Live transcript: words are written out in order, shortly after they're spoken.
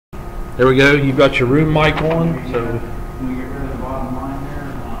There we go. You've got your room mic on, so Can we get rid of the bottom line there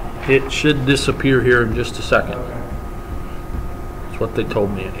or not? it should disappear here in just a second. Okay. That's what they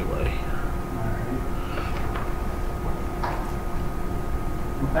told me anyway.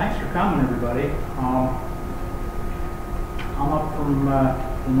 Well, thanks for coming, everybody. I'm up from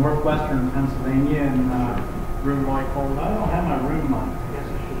northwestern Pennsylvania, and room mic on. I don't have my room mic. I guess I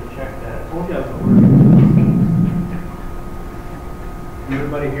should have checked that. I told you I was at work. Can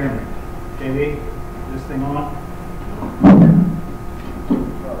everybody hear me? JB, is this thing on?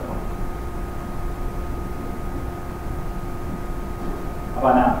 How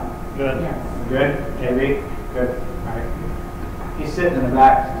about now? Good. Yes. Good? JB? Good. All right. He's sitting in the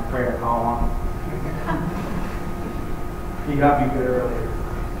back. He's afraid to call on. He got me good earlier.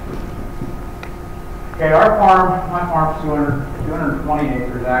 Okay, our farm, my farm's 220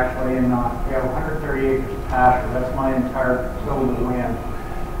 acres actually, and we have 130 acres of pasture. That's my entire tilled land.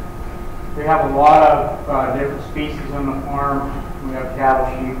 We have a lot of different species on the farm. We have cattle,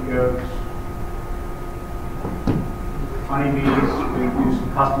 sheep, goats, honeybees. We do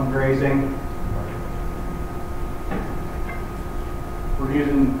some custom grazing. We're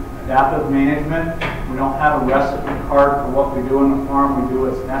using adaptive management. We don't have a recipe card for what we do on the farm. We do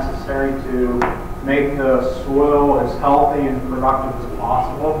what's necessary to make the soil as healthy and productive as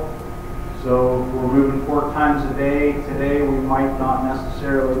possible. So we're moving 4 times a day. Today we might not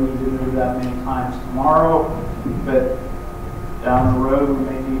necessarily need to move that many times tomorrow, but down the road we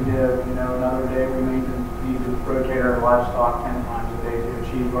may need to, another day we may need to rotate our livestock 10 times a day to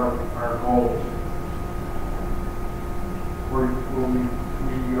achieve our goals.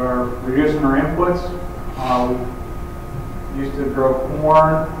 We are reducing our inputs. We used to grow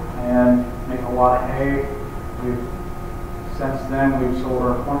corn and make a lot of hay. Since then, we've sold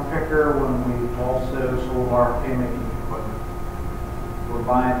our corn picker, when we've also sold our hay making equipment. We're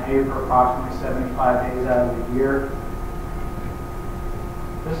buying hay for approximately 75 days out of the year.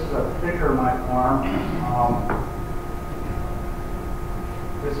 This is a picture of my farm.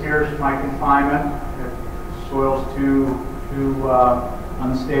 This here is my confinement. If the soil's too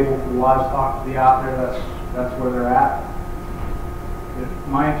unstable for livestock to be out there, that's where they're at.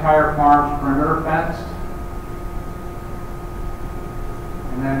 My entire farm's perimeter fenced.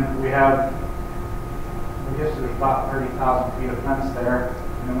 And then we have, I guess there's about 30,000 feet of fence there.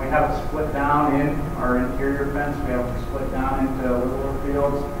 And then we have it split down in our interior fence. We have it split down into littler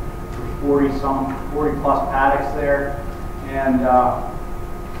fields. There's 40 plus paddocks there. And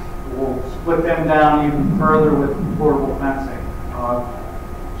we'll split them down even further with portable fencing.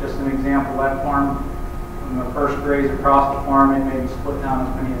 Just an example, that farm, when the first graze across the farm, it may be split down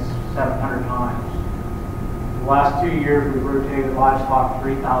as many as 700 times. The last 2 years, we've rotated livestock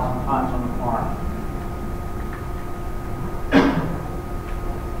 3,000 times on the farm.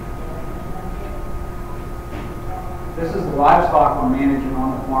 This is the livestock we're managing on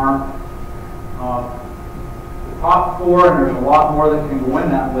the farm. The top 4, and there's a lot more that can go in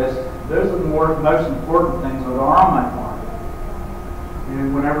that list, those are the most important things that are on my farm.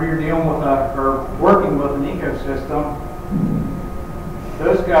 And whenever you're dealing with or working with an ecosystem,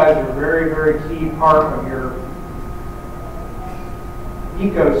 those guys are a very, very key part of your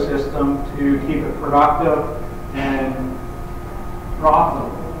ecosystem to keep it productive and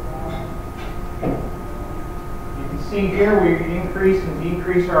profitable. You can see here we increase and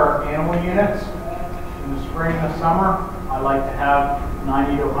decrease our animal units. In the spring and the summer, I like to have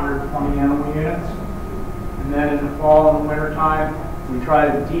 90 to 120 animal units. And then in the fall and the winter time, we try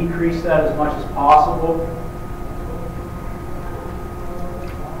to decrease that as much as possible.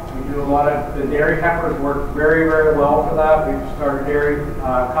 We do a lot of, the dairy heifers work very, very well for that. We started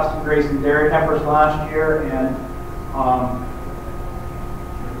custom grazing dairy heifers last year, and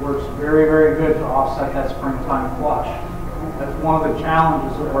it works very, very good to offset that springtime flush. That's one of the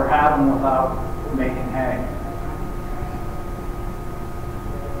challenges that we're having without making hay.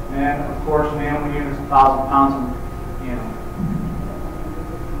 And of course, an animal unit is 1,000 pounds of animal.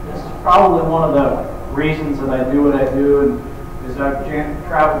 This is probably one of the reasons that I do what I do, and is I've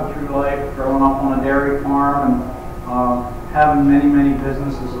traveled through life growing up on a dairy farm and having many, many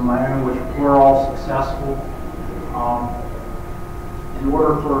businesses of my own, which were all successful. In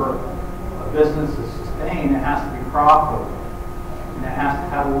order for a business to sustain, it has to be profitable, and it has to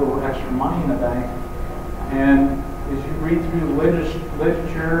have a little extra money in the bank. And as you read through the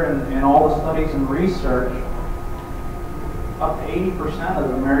literature and all the studies and research, up to 80% of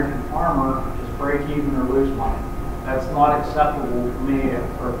the American farmer just break even or lose money. That's not acceptable for me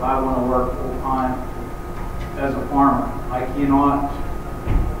if I want to work full time as a farmer. I cannot,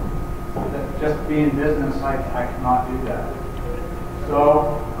 just be in business, I cannot do that.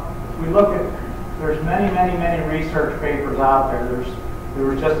 So we look at, there's many research papers out there. There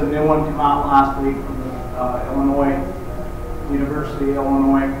was just a new one come out last week from the Illinois, University of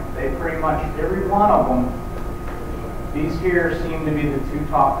Illinois. They pretty much, every one of them, these here seem to be the two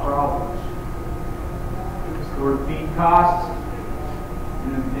top problems. Stored feed costs,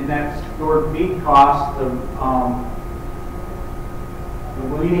 and that stored feed cost,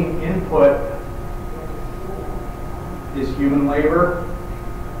 the leading input is human labor.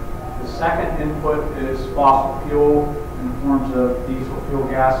 The second input is fossil fuel in the forms of diesel fuel,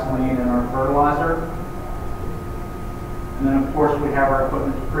 gasoline, and our fertilizer. And then, of course, we have our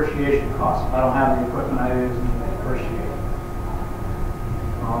equipment depreciation costs. If I don't have the equipment, I use to depreciate.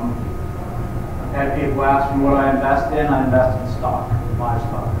 I've had people ask me what I invest in. I invest in stock,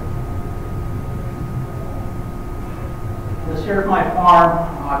 livestock. This here's my farm.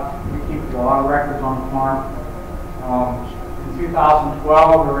 We keep a lot of records on the farm. In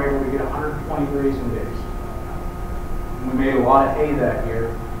 2012, we were able to get 120 grazing days. And we made a lot of hay that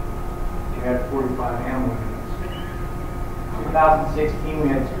year. We had 45 animal units. In 2016, we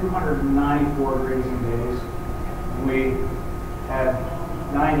had 294 grazing days. And we had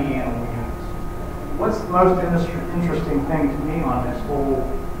 90 animal units. What's the most interesting thing to me on this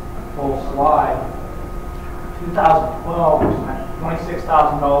whole slide? 2012, we spent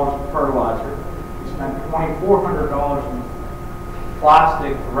 $26,000 in fertilizer. We spent $2,400 in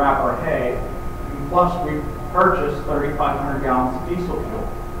plastic to wrap our hay. And plus, we purchased 3,500 gallons of diesel fuel.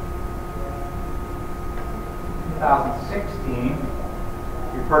 2016,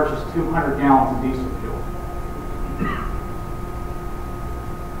 we purchased 200 gallons of diesel fuel.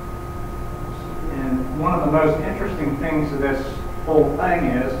 And one of the most interesting things of this whole thing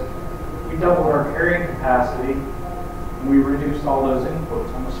is we doubled our carrying capacity and we reduced all those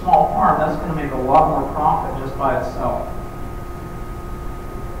inputs. On a small farm, that's going to make a lot more profit just by itself.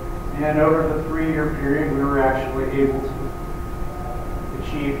 And over the 3-year period, we were actually able to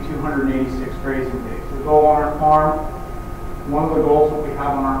achieve 286 grazing days. The goal on our farm, one of the goals that we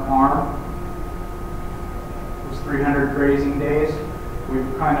have on our farm was 300 grazing days.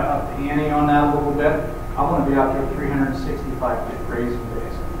 We've kind of upped the ante on that a little bit. I want to be up to 365 grazing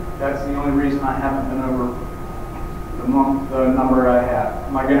days. That's the only reason I haven't been over the number I had.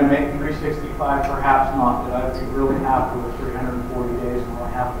 Am I going to make 365? Perhaps not, but I'd be really happy with 340 days and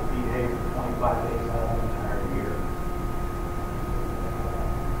only have to feed hay for 25 days out of the entire year.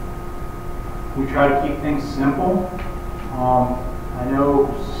 We try to keep things simple. I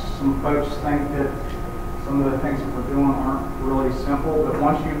know some folks think that some of the things that we're doing aren't really simple, but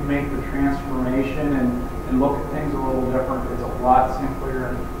once you make the transformation and look at things a little different, it's a lot simpler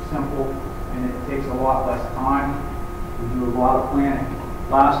and simple, and it takes a lot less time. We do a lot of planning.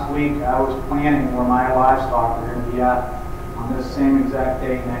 Last week, I was planning where my livestock are going to be at on this same exact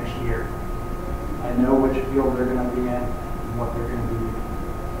day next year. I know which field they're going to be in and what they're going to be in.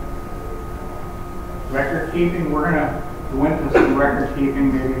 Record keeping, we're going to go into some record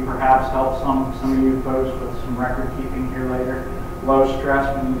keeping, maybe perhaps help some of you folks with some record keeping here later. Low stress,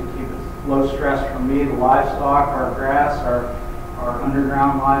 we need to keep it low stress for me, the livestock, our grass, our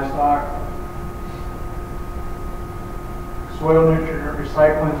underground livestock. Soil nutrient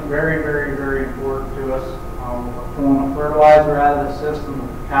recycling is very important to us. We're pulling the fertilizer out of the system.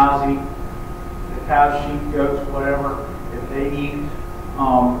 The cows eat, the cows, sheep, goats, whatever, if they eat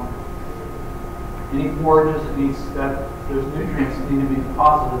any forages that needs that those nutrients need to be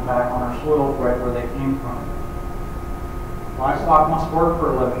deposited back on our soil right where they came from. Livestock must work for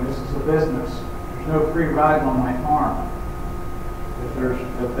a living. This is a business. There's no free ride on my farm.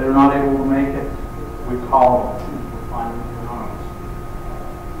 If they're not able to make it, we call them. We find them new homes.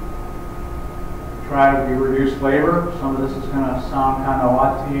 Try to reduce labor. Some of this is going to sound kind of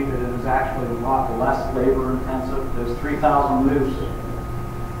odd to you, but it is actually a lot less labor intensive. Those 3,000 moose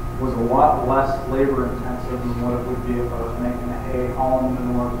was a lot less labor intensive than what it would be if I was making the hay, hauling the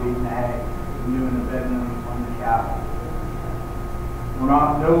manure, feeding the hay, doing the bedding on the cattle. We're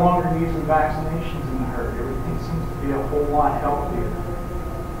no longer using vaccinations in the herd. Everything seems to be a whole lot healthier.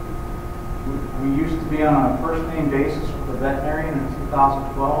 We used to be on a first name basis with a veterinarian in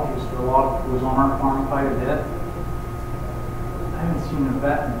 2012. Just a lot was on our farm quite a bit. I haven't seen a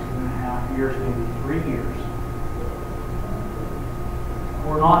vet in 2.5 years, maybe 3 years.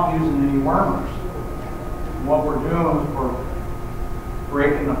 We're not using any wormers. What we're doing is we're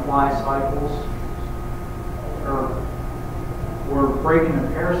breaking the fly cycles, or we're breaking the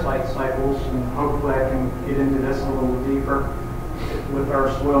parasite cycles, and hopefully I can get into this a little deeper with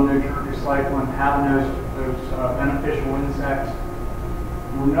our soil nutrient recycling, having those beneficial insects.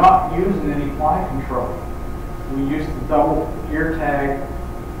 We're not using any fly control. We use the double ear tag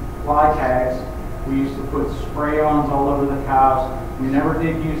fly tags. We used to put spray-ons all over the cows. We never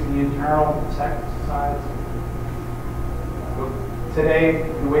did use the internal insecticides. But today,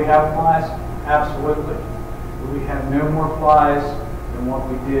 do we have flies? Absolutely. But we have no more flies than what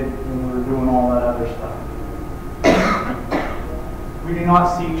we did when we were doing all that other stuff. We do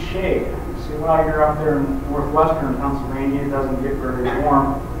not seek shade. See, while you're up there in northwestern Pennsylvania, it doesn't get very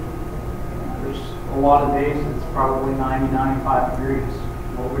warm. There's a lot of days it's probably 90, 95 degrees.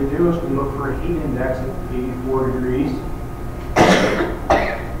 What we do is we look for a heat index of 84 degrees.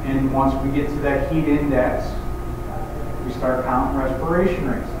 And once we get to that heat index, we start counting respiration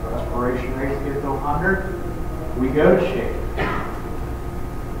rates. If respiration rates get to 100, we go to shade.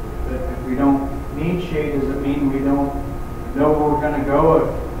 But if we don't need shade, does it mean we don't know where we're going to go?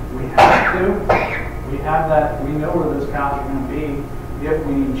 If we have to, we have that, we know where those cows are going to be if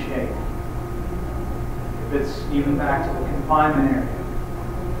we need shade. If it's even back to the confinement area.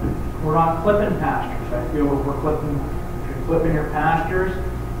 We're not clipping pastures. I feel if you're clipping your pastures,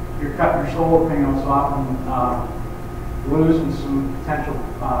 you're cutting your solar panels off and losing some potential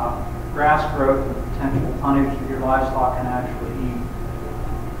grass growth and potential tonnage that your livestock can actually eat.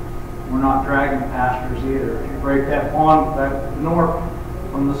 We're not dragging pastures either. If you break that lawn, that manure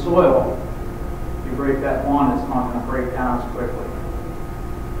from the soil, if you break that lawn, it's not going to break down as quickly.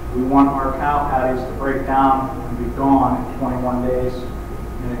 We want our cow patties to break down and be gone in 21 days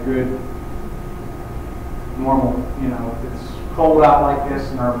in a good, normal, you know, if it's cold out like this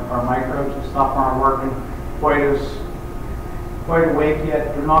and our microbes and stuff aren't working quite awake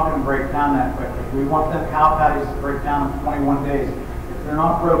yet, they're not going to break down that quickly. We want them cow patties to break down in 21 days. If they're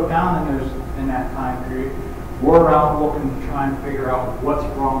not broke down in that time period, we're out looking to try and figure out what's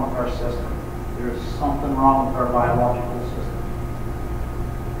wrong with our system. There's something wrong with our biological system.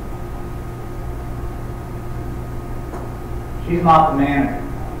 She's not the manager.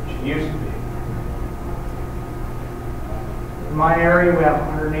 She used to be. In my area, we have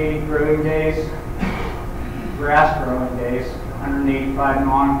 180 growing days, grass growing days, 185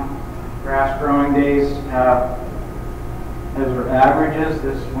 non-grass growing days. Those are averages.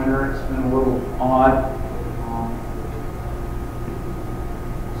 This winter, it's been a little odd.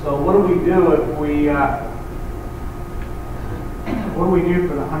 So what do we do if what do we do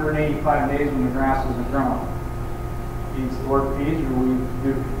for the 185 days when the grass isn't growing? Feed stored feeds, or we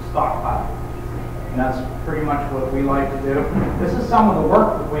do stockpile. And that's pretty much what we like to do. This is some of the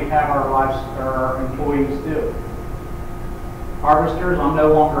work that we have our employees do. Harvesters, I'm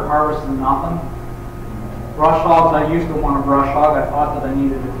no longer harvesting nothing. Brush hogs, I used to want a brush hog. I thought that I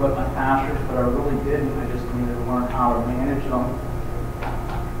needed to clip my pastures, but I really didn't. I just needed to learn how to manage them.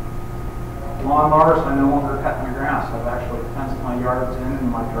 Lawnmowers, I no longer cut my grass. I've actually fenced my yards in and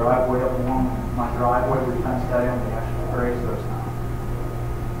my driveway up along my driveway. We fenced that in. We actually graze those now.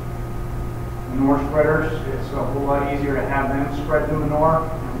 Manure spreaders, it's a whole lot easier to have them spread the manure.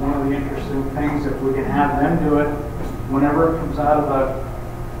 And one of the interesting things, if we can have them do it, whenever it comes out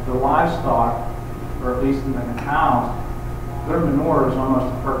of the livestock, or at least in the cows, their manure is almost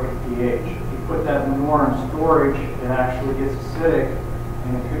a perfect pH. If you put that manure in storage, it actually gets acidic,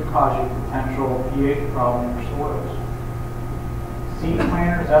 and it could cause you potential pH problem in your soils. Seed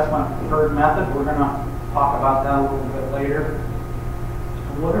planters, that's my preferred method. We're going to talk about that a little bit later.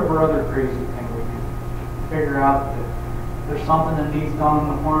 Whatever other crazy thing we can figure out that there's something that needs done on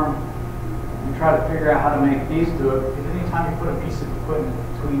the farm, and try to figure out how to make these do it. Because anytime you put a piece of equipment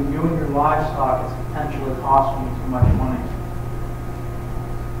between you and your livestock, it's potentially costing you too much money.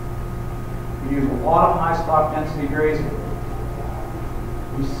 We use a lot of high stock density grazing.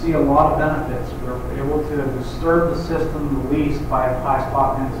 We see a lot of benefits. We're able to disturb the system the least by high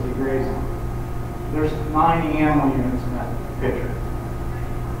stock density grazing. There's 90 animal units in that picture.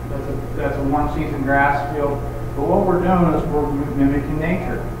 That's a one-season grass field. But what we're doing is we're mimicking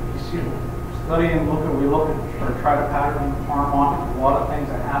nature. You see, we look at or try to pattern the farm on a lot of things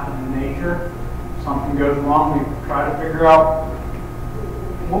that happen in nature. If something goes wrong, we try to figure out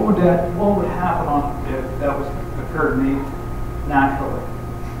what would happen if that was occurred naturally.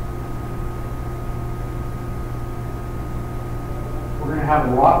 We're going to have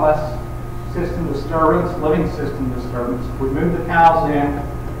a lot less system disturbance, living system disturbance. If we move the cows in,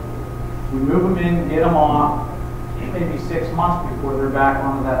 we move them in, get them off, it may be 6 months before they're back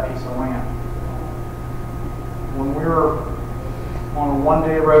onto that piece of land. When we were on a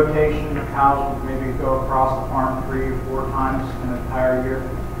one-day rotation, the cows would maybe go across the farm 3 or 4 times in an entire year.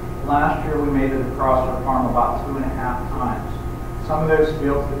 Last year we made it across our farm about 2.5 times. Some of those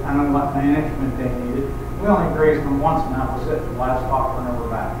fields, depending on what management they needed, we only grazed them once and that was it. The livestock were never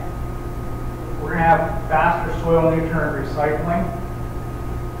back. We're going to have faster soil nutrient recycling.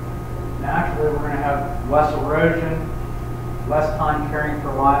 naturally we're going to have less erosion, less time caring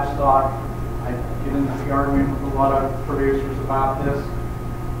for livestock. I get into the argument with a lot of producers about this.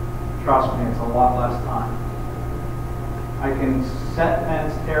 Trust me, it's a lot less time. I can set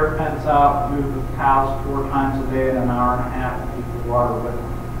pens, tear pens out, move the cows 4 times a day in an hour and a half to keep the water with them.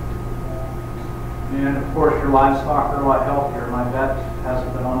 And of course your livestock are a lot healthier. My vet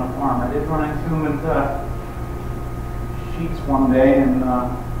hasn't been on the farm. I did run into him into sheets one day and we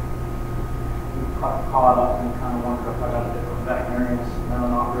got caught up and kind of wondered if I got a different veterinarian. No,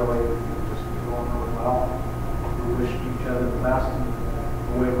 not really. Just going really well. We wished each other the best and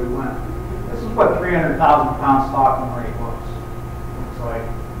away we went. This is what 300,000 pound stocking rate looks like.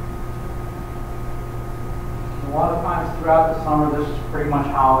 A lot of times throughout the summer, this is pretty much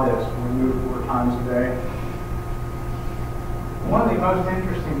how it is. We move 4 times a day. One of the most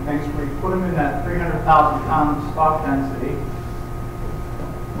interesting things, we put them in that 300,000 pound stock density,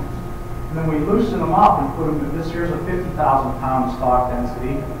 and then we loosen them up and put them in, this here's a 50,000 pound stock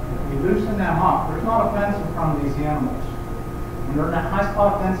density. If we loosen them up, there's not a fence in front of these animals. When they're in a high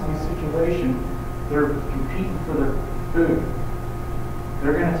stock density situation, they're competing for their food.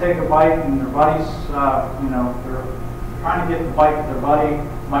 They're going to take a bite and their buddies, they're trying to get the bite that their buddy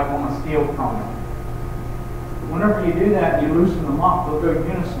might want to steal from them. Whenever you do that, you loosen them up, they'll go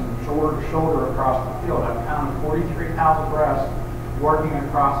unison, shoulder to shoulder across the field. I've counted 43 cows abreast working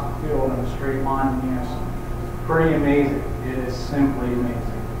across the field in a straight line in unison. Pretty amazing. It is simply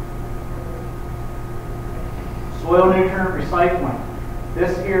amazing. Soil nutrient recycling.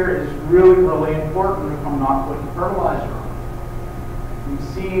 This here is really, really important if I'm not putting fertilizer on. You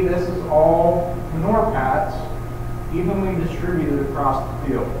see, this is all manure pads, evenly distributed across the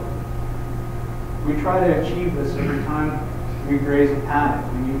field. We try to achieve this every time we graze a paddock.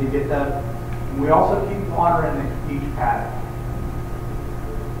 We need to get that. And we also keep water in each paddock.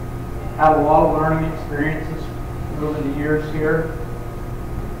 Had a lot of learning experiences over the years here.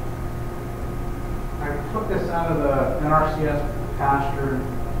 I took this out of the NRCS pasture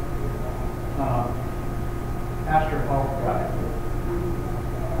health guide.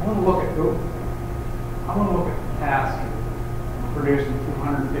 I want to look at potassium producing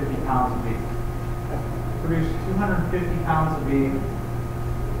 250 pounds of beef. Produce 250 pounds of beef.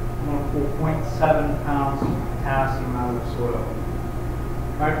 I'm going to pull 0.7 pounds of potassium out of the soil.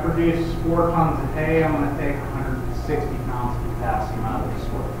 If I produce 4 tons of hay, I'm going to take 160 pounds of potassium out of the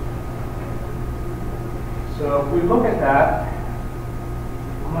soil. So if we look at that,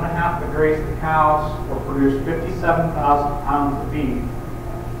 I'm going to have to graze the cows or produce 57,000 pounds of beef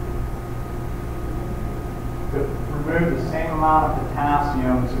to remove the same amount of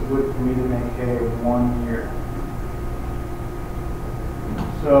potassium as it would for me to make hay in 1 year.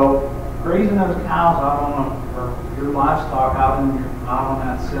 So grazing those cows out on or your livestock out on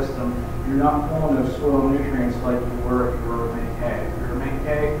that system, you're not pulling those soil nutrients like you were if you were to make hay. If you were to make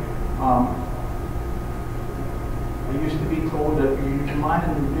hay, I used to be told that you're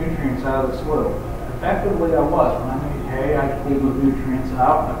mining the nutrients out of the soil. Effectively, I was. When I made hay, I pulled the nutrients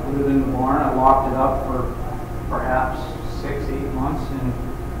out, I put it in the barn, I locked it up for perhaps 6-8 months, and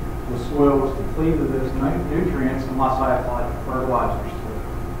the soil was depleted of those nutrients unless I applied fertilizers to it.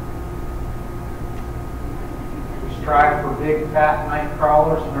 We strive for big, fat night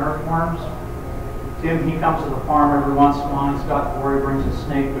crawlers and earthworms. Tim, he comes to the farm every once in a while. He's got where he brings his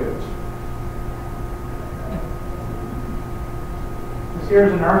snake boots. This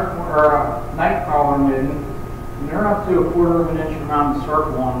here's an earthworm or a night crawler midden, and they're up to 1/4 of an inch around the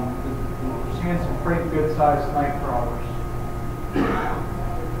circle on. We're seeing some pretty good sized night crawlers.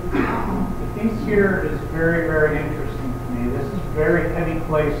 But these here is very, very interesting to me. This is very heavy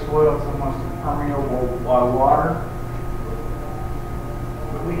clay soil. It's almost impermeable by water.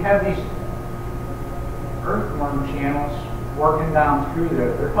 But we have these earthworm channels working down through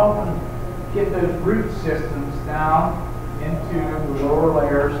there. They're helping get those root systems down into the lower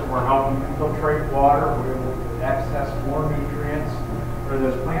layers. We're helping infiltrate water. We're able to access more nutrients, or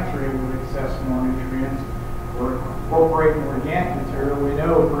those plants are able to access more nutrients. We're incorporating organic material. We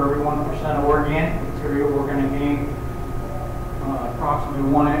know for every 1% of organic material, we're going to gain approximately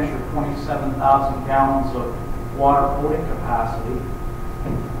 1 inch or 27,000 gallons of water holding capacity.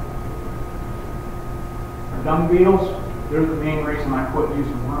 Our dung beetles, they're the main reason I quit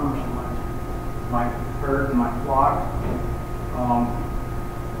using worms in my herd and my flock.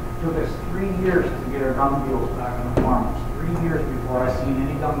 It took us 3 years to get our dung beetles back on the farm. It was 3 years before I seen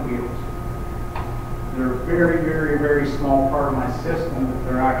any dung beetles. They're a very, very, very small part of my system, but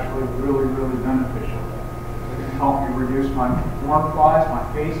they're actually really, really beneficial. They're going to help me reduce my worm flies, my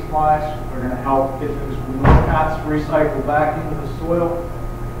face flies. They're going to help get those manure pads recycled back into the soil.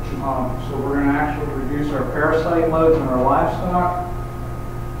 So we're going to actually reduce our parasite loads in our livestock.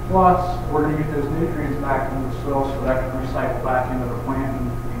 Plus, we're going to get those nutrients back into the soil so that can recycle back into the plant and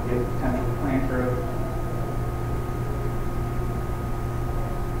get potential plant growth.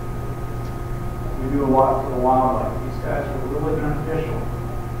 We do a lot for the wildlife. These guys are really beneficial.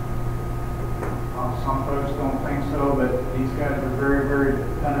 Some folks don't think so, but these guys are very, very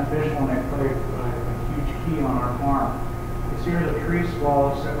beneficial and they play a huge key on our farm. This here is a tree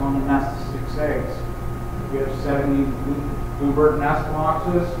swallow sitting on a nest of 6 eggs. We have 70 bluebird nest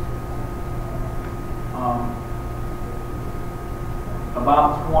boxes.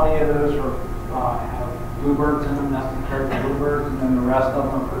 About 20 of those have bluebirds in them, nesting pairs of bluebirds, and then the rest of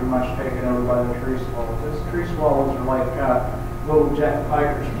them are pretty much taken over by the tree swallows. These tree swallows are like little jet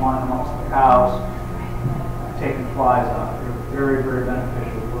fighters flying amongst the cows, taking flies out. They're very, very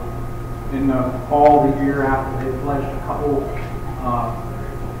beneficial. In the fall of the year after they've fledged a couple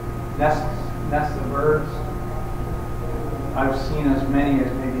nests of birds, I've seen as many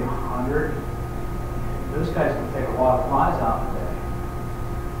as maybe 100. Those guys can take a lot of flies out in a day.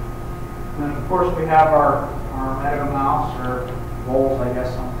 And then of course we have our meadow mouse, or voles I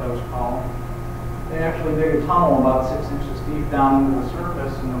guess some folks call them. They actually dig a tunnel about 6 inches deep down into the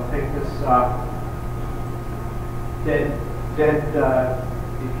surface, and they'll take this dead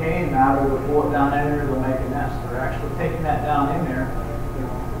decaying matter, they'll pull it down in there, they'll make a nest. They're actually taking that down in there.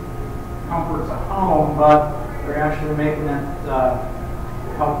 The comforts of home, but they're actually making that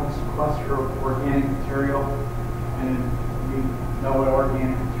helping sequester organic material, and we know what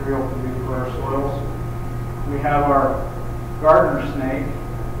organic material can do for our soils. We have our gardener snake,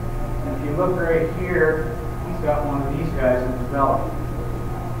 and if you look right here, he's got one of these guys in his belly.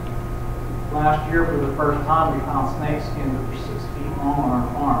 Last year, for the first time, we found snake skins that were 6 feet long on our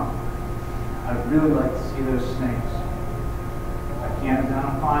farm. I'd really like to see those snakes. I can't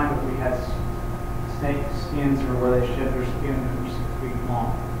identify them, but we had snake skins, or where they shed their skin, that were 6 feet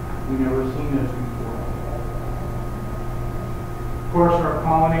long. We've never seen those before. Of course, our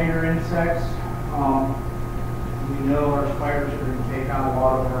pollinator insects. We know our spiders are going to take out a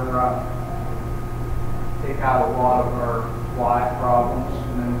lot of our fly problems,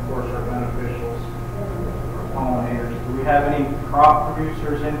 and then of course our beneficials, our pollinators. Do we have any crop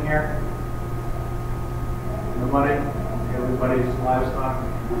producers in here? Nobody? Everybody's livestock?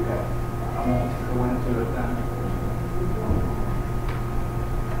 Okay. I won't go into it then.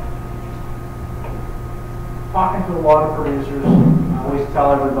 Talking to a lot of producers, I always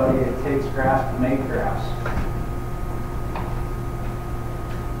tell everybody it takes grass to make grass.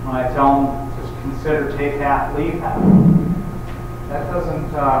 When I tell them to consider take half, leave half, that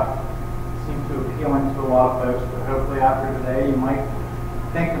doesn't seem too appealing to a lot of folks, but hopefully after today you might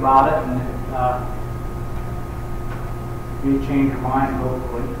think about it and you change your mind,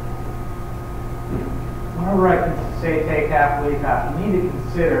 hopefully. Whenever I can say take half, leave half, you need to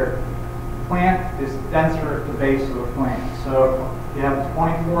consider the plant is denser at the base of the plant. So if you have a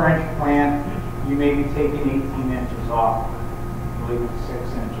 24-inch plant, you may be taking 18 inches off, leave 6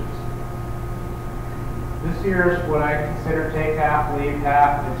 inches. This here is what I consider take half, leave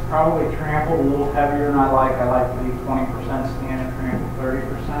half. It's probably trampled a little heavier than I like. I like to leave 20% standard, trampled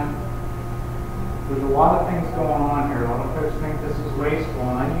 30%. There's a lot of things going on here. A lot of folks think this is wasteful,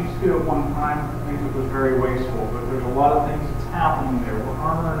 and I used to at one time think it was very wasteful, but there's a lot of things that's happening there. We're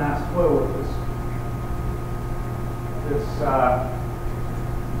armoring that soil with this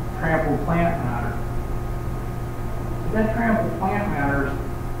trampled plant matter. That trampled plant matter is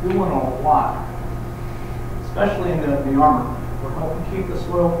doing a lot, especially in the armor. We're helping keep the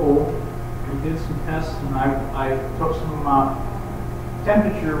soil cool. We did some tests, and I took some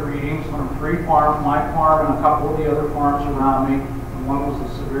temperature readings on 3 farms, my farm and a couple of the other farms around me. And one was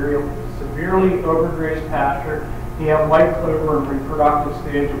a severely overgrazed pasture. He had white clover in reproductive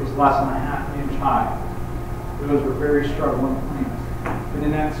stage. It was less than a ½ inch high. Those were very struggling plants. But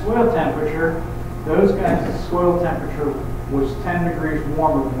in that soil temperature, those guys' soil temperature was 10 degrees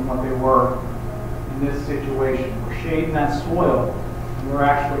warmer than what they were in this situation. We're shading that soil, and we're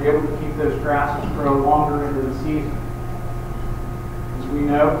actually able to keep those grasses grow longer into the season. As we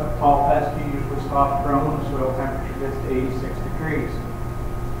know, tall fescue usually stops growing when the soil temperature gets to 86 degrees.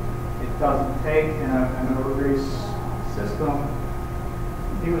 It doesn't take in an overgrazed system.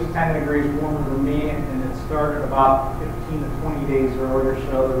 He was 10 degrees warmer than me, and it started about 15 to 20 days earlier,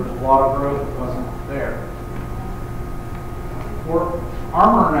 so there was a lot of growth that wasn't there. We're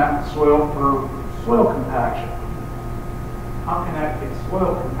armoring that soil for soil compaction. How can that get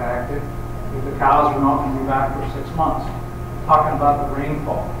soil compacted if the cows are not going to be back for 6 months? Talking about the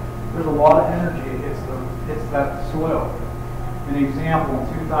rainfall. There's a lot of energy that hits that soil. an example, in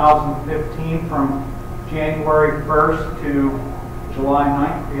 2015 from January 1st to July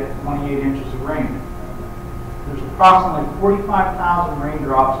 9th, we had 28 inches of rain. There's approximately 45,000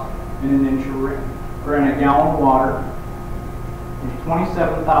 raindrops in an inch of rain, or in a gallon of water. There's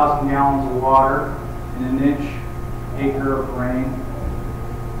 27,000 gallons of water in an inch acre of rain.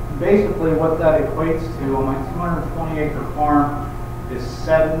 Basically what that equates to on my 220 acre farm is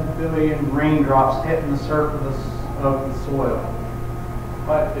 7 billion raindrops hitting the surface of the soil.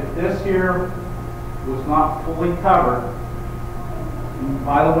 But if this here was not fully covered, and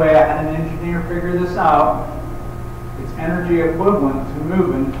by the way, I had an engineer figure this out, it's energy equivalent to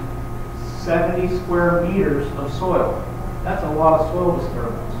moving 70 square meters of soil. That's a lot of soil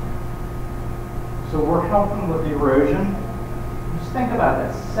disturbance. So we're helping with the erosion. Just think about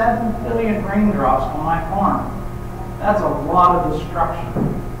that, 7 billion raindrops on my farm. That's a lot of destruction.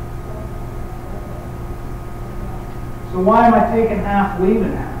 So why am I taking half,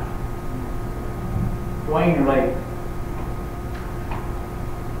 leaving half? Dwayne, you're late.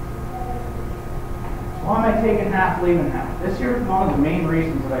 So why am I taking half, leaving half? This here is one of the main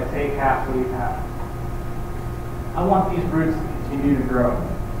reasons that I take half, leave half. I want these roots to continue to grow.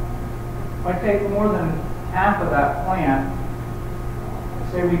 If I take more than half of that plant,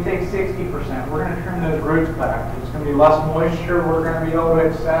 say we take 60%, we're going to trim those roots back. There's going to be less moisture, we're going to be able to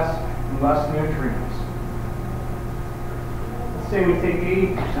access and less nutrients. Let's say we take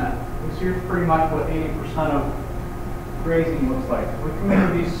 80%. This here's pretty much what 80% of grazing looks like. We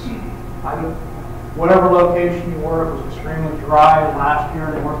committed these, whatever location you were, it was extremely dry last year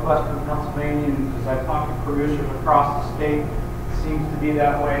in northwestern Pennsylvania, and as I talked to producers across the state, it seems to be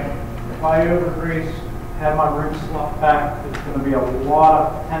that way. If I overgraze, have my roots sloughed back, there's going to be a lot of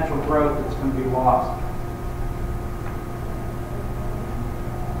potential growth that's going to be lost.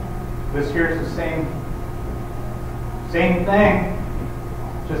 This here's the same thing,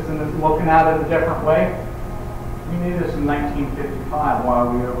 just looking at it a different way. We knew this in 1955 while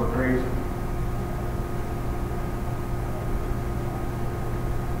we overgrazed.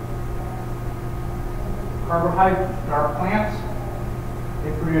 Carbohydrates, our plants,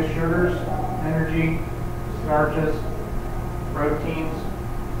 they produce sugars, energy, starches, proteins.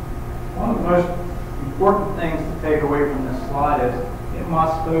 One of the most important things to take away from this slide is it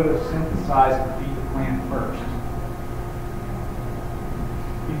must photosynthesize and feed the plant first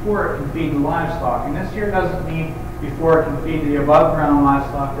before it can feed the livestock. And this here doesn't mean before it can feed the above ground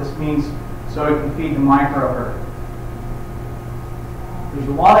livestock, this means so it can feed the microherd. There's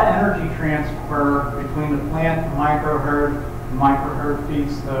a lot of energy transfer between the plant and microherd. The microherd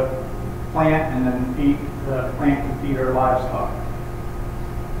feeds the plant, and then the plant can feed our livestock.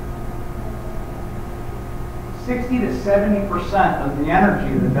 60 to 70% of the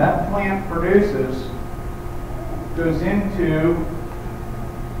energy that plant produces goes into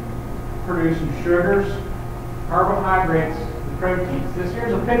producing sugars, carbohydrates, and proteins. This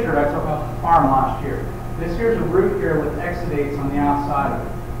here's a picture I took off the farm last year. This here's a root here with exudates on the outside of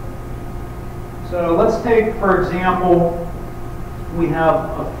it. So let's take, for example, we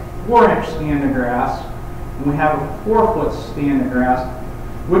have a 4-inch stand of grass, and we have a 4-foot stand of grass.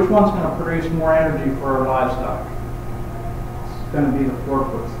 Which one's going to produce more energy for our livestock? It's going to be the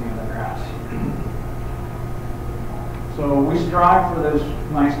 4-foot stand of grass. So we strive for those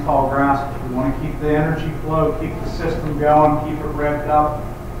nice tall grasses. We want to keep the energy flow, keep the system going, keep it revved up.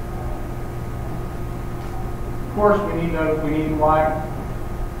 Of course, we need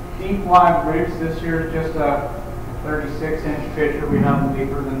deep wide roots. This here is just a 36-inch pitcher. We have them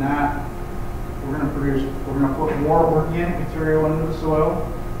deeper than that. We're going to put more organic material into the soil.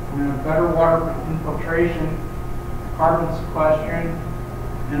 We're going to have better water infiltration, carbon sequestration,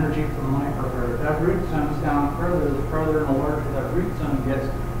 energy for the microherd. If that root zone is down further, the further and larger that root zone gets,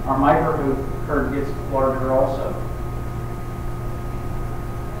 our microherd gets larger also.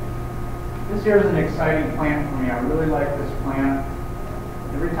 This here is an exciting plant for me. I really like this plant.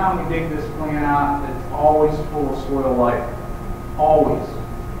 Every time we dig this plant out, it's always full of soil life. Always.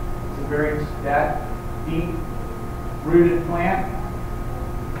 It's a very deep-rooted plant.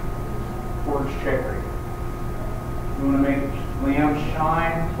 Forage chicory. You want to make lambs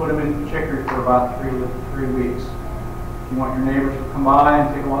shine, put them in chicory for about 3 weeks. If you want your neighbors to come by and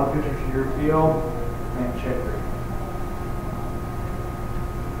take a lot of pictures of your field, plant chicory.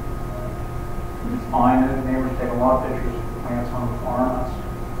 It's fine that neighbors take a lot of pictures of the plants on the farm.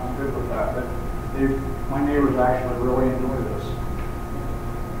 I'm good with that. But my neighbors actually really enjoy this.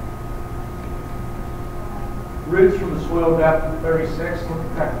 Roots from the soil depth of 36, look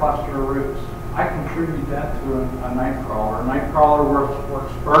at that cluster of roots. I contribute that to a night crawler. A night crawler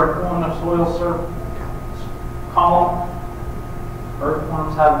works vertical in the soil column,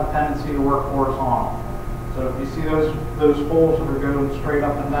 Earthworms have a tendency to work horizontal. So if you see those holes that are going straight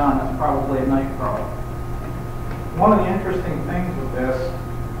up and down, that's probably a night crawler. One of the interesting things with this,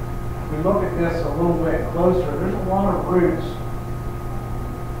 if we look at this a little bit closer, there's a lot of roots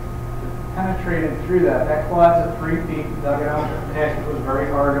penetrated through that. That quad's at 3 feet, dug it out. It was very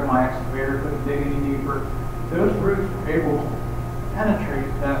hard and my excavator couldn't dig any deeper. Those roots were able to penetrate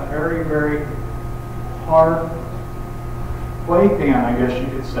that very, very hard clay pan, I guess you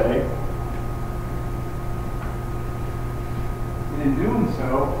could say. And in doing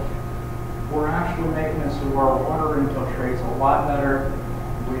so, we're actually making it so our water infiltrates a lot better.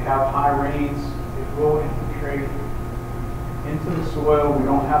 We have high rains, it will infiltrate into the soil. We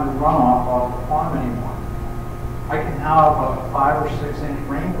don't have the runoff off the farm anymore. I can have a 5 or 6 inch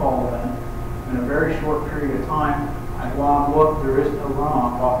rainfall event in a very short period of time. I go out and look, there is no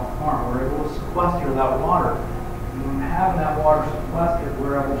runoff off the farm. We're able to sequester that water. And when having that water sequestered,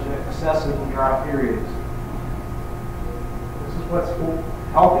 we're able to access it in dry periods. This is what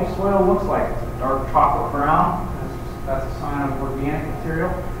healthy soil looks like. It's a dark chocolate brown. That's a sign of organic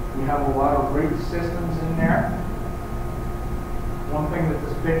material. We have a lot of root systems in there. One thing that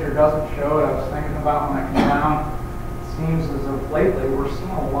this picture doesn't show, I was thinking about when I came down, it seems as of lately we're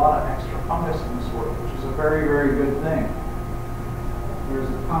seeing a lot of extra fungus in the soil, which is a very, very good thing. There's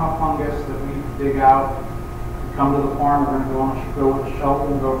a ton of fungus that we dig out. We come to the farm, we're going to go with a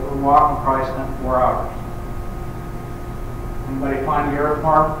shovel and go for a walk and probably spend 4 hours. Anybody find the earth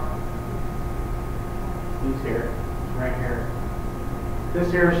mark? He's here. He's right here.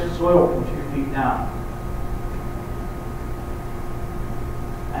 This here is soil from 2 feet down.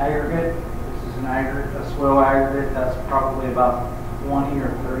 Aggregate. This is an aggregate, a soil aggregate. That's probably about 20 or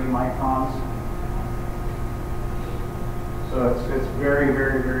 30 microns. So it's very,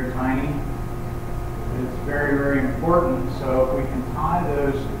 very, very tiny. It's very, very important. So if we can tie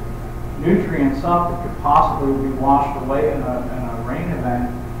those nutrients up that could possibly be washed away in a rain event,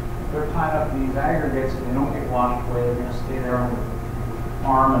 if they're tied up in these aggregates and they don't get washed away, they're going to stay there on the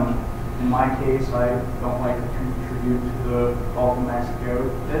farm. And in my case, I don't like to contribute to the Gulf of Mexico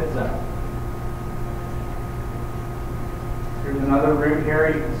dead zone. Here's another root here.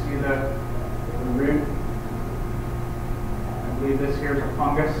 You can see the root. I believe this here is a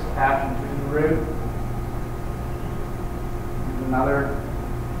fungus attaching to the root. Here's another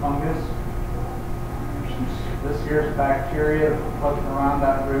fungus. This here is bacteria floating around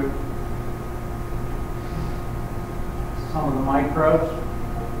that root. Some of the microbes.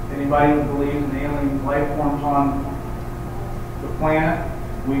 Anybody who believes in alien life forms on the planet,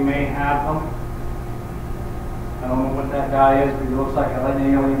 we may have them. I don't know what that guy is, but he looks like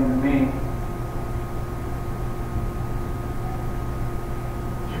an alien to me.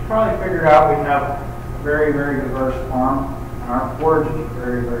 You should probably figure out we have a very, very diverse farm, and our forage is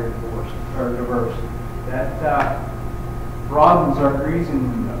very, very diverse. That broadens our grazing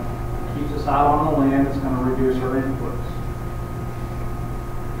window. Keeps us out on the land. It's going to reduce our inputs.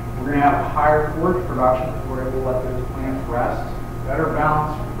 We're going to have a higher forage production if we're able to let those plants rest. Better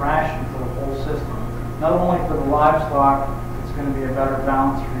balanced ration for the whole system. Not only for the livestock, it's going to be a better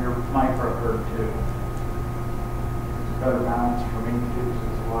balance for your microherd too. It's a better balance for me too, so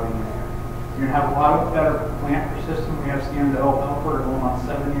it's a lot easier. You're going to have a lot of better plant persistence. We have stands alfalfa are going on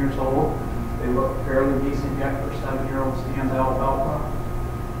 7 years old. They look fairly decent yet for 7-year-old stands alfalfa.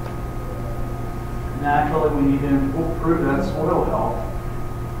 Naturally, we need to improve that soil health.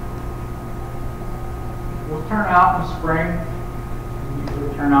 We'll turn out in the spring. We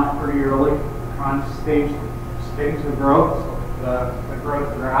usually turn out pretty early, trying to stage the growth, the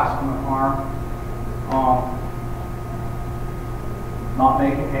growth grass on the farm. Not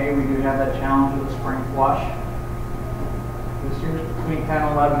making hay, we do have that challenge of the spring flush. This year's between 10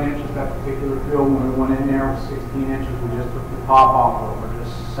 and 11 inches, that particular field. When we went in there with 16 inches, we just took the top off of it. We're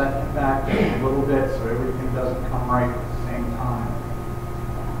just setting it back a little bit so everything doesn't come right at the same time.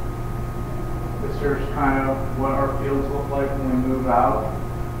 This here's kind of what our fields look like when we move out.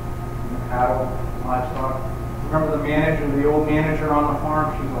 The cattle, livestock. Remember the manager, the old manager on the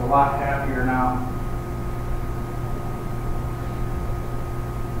farm? She's a lot happier now.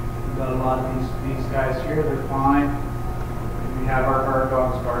 We've got a lot of these guys here, they're fine. And we have our guard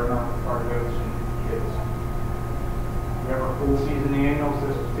dogs guarding our goats and kids. We have our full season annuals.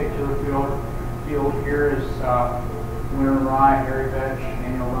 This particular field here is winter rye, hairy vetch,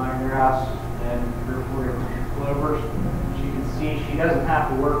 annual ryegrass, and 3 or 4 different clovers. As you can see, she doesn't have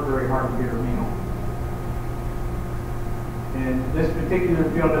to work very hard to get her meal. And this particular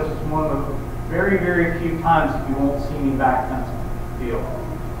field, this is one of the very, very few times that you won't see me back fencing the field.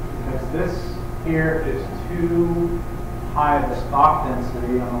 Because this here is 2 high the stock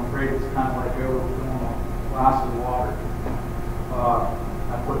density, I'm afraid it's kind of like overfilling a glass of water.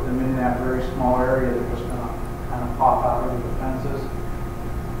 I put them in that very small area. They're just going to kind of pop out over the fences.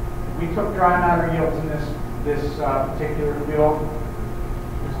 We took dry matter yields in this particular field.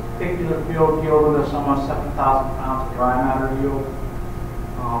 This particular field yielded us almost 7,000 pounds of dry matter yield.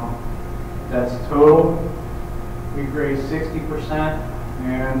 That's total. We grazed 60%,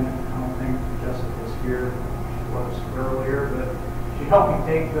 and I don't think Jessica's here. She was earlier, but she helped me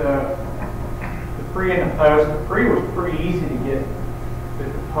take the pre and the post. The pre was pretty easy to get, but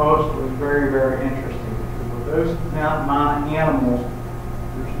the post was very, very interesting. Because with those amount of animals,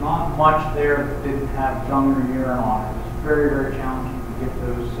 there's not much there that didn't have dung or urine on it. It was very, very challenging to get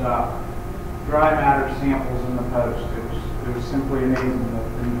those dry matter samples in the post. It was simply amazing.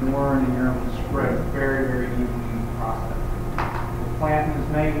 The manure and the urine was spread very, very evenly across it. We're planting as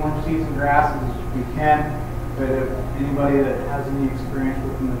many warm season grasses as we can, but if anybody that has any experience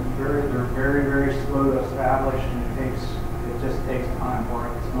with them, they're very, very slow to establish, and it just takes time for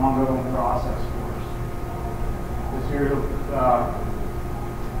it. It's an ongoing process for us. This here's a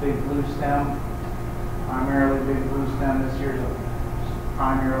big blue stem, primarily big blue stem. This here's a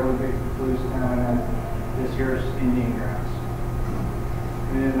primarily big blue stem, and then this here's Indian grass.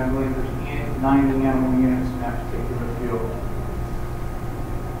 And I believe there's 90 animal units in that particular field.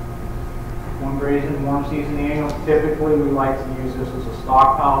 One grazing, warm season annual. Typically, we like to use this as a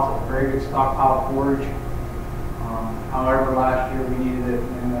stockpile. It's a very good stockpile forage. However, last year we needed it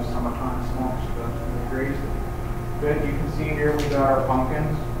in the summertime swamps, so we grazed it. But you can see here we got our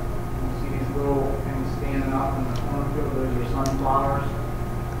pumpkins. You can see these little things standing up in the cornfield. Those are sunflowers.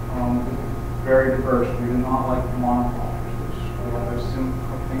 Very diverse. We do not like the monoflowers. There's some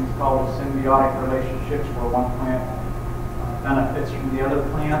things called symbiotic relationships where one plant benefits from the other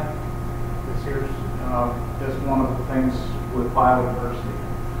plant. This here's just one of the things with biodiversity.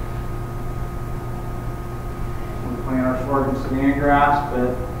 We plant our sorghum Sudan grass,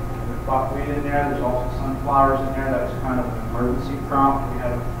 but there's buckwheat in there. There's also sunflowers in there. That's kind of an emergency crop. We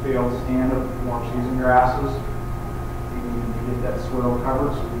had a failed stand of warm season grasses. We needed to get that soil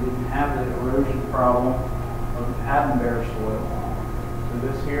covered so we didn't have the erosion problem of having bare soil. So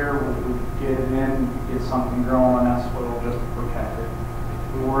this here, we get it in, get something growing, and that soil just to protect it.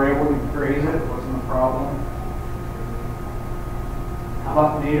 We were able to graze it, it wasn't a problem. How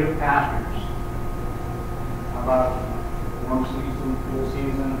about native pastures? How about warm season, cool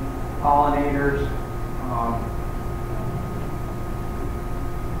season, pollinators?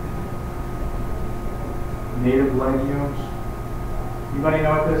 Native legumes. Anybody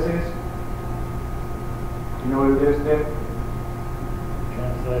know what this is? You know what it is, Dick?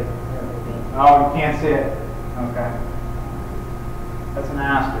 Can't say. Oh, you can't see it. Okay. That's an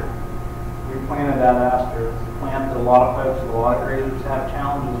aster. We planted that aster. It's a plant that a lot of folks, a lot of grazers have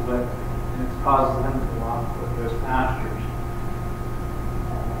challenges with, and it's causes them to lot with those pastures.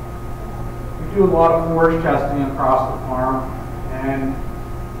 We do a lot of forage testing across the farm, and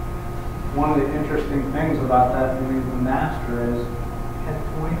one of the interesting things about that doing the master is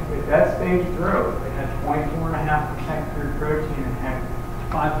at that stage of growth, it had 24.5% crude protein and had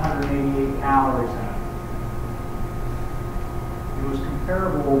 588 calories in it. It was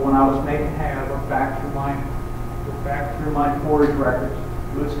comparable when I was making hay. I looked back through my forage records.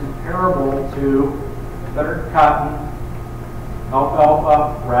 It was comparable to better cotton,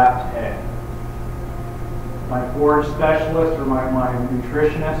 alfalfa, wrapped hay. My forage specialist, or my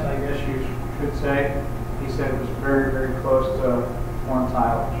nutritionist, I guess you should say, he said it was very, very close to corn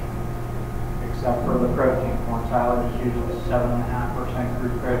silage, except for the protein. Corn silage is usually 7.5%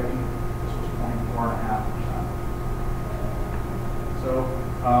 crude protein. This was 24.5%. So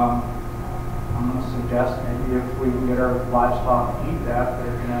I'm going to suggest maybe if we can get our livestock to eat that,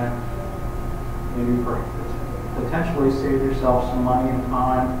 they're going to maybe potentially save yourself some money and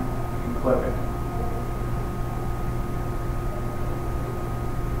time and clipping.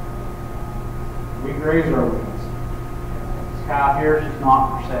 We graze our weeds. This cow here, she's not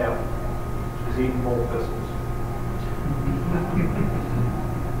for sale. She's eating bull thistles.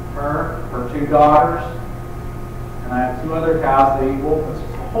 Her two daughters, and I have two other cows that eat bull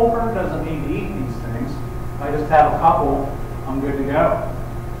thistles. The whole herd doesn't need to eat these things. If I just have a couple, I'm good to go.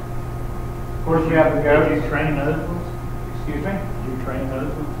 Of course, you have to go. Did you train those ones? Excuse me? Did you train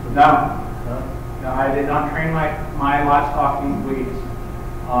those ones? No. No? No, I did not train my livestock to eat weeds.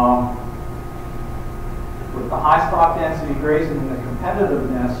 With the high stock density grazing and the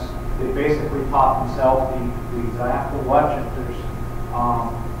competitiveness, they basically taught themselves to eat weeds. I have to watch it.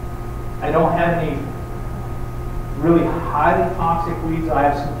 I don't have any really highly toxic weeds. I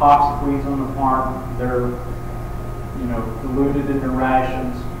have some toxic weeds on the farm. They're diluted into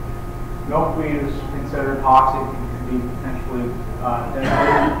rations. Milkweed is considered toxic and can be potentially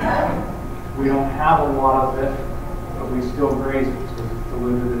deadly. We don't have a lot of it, but we still graze it because it's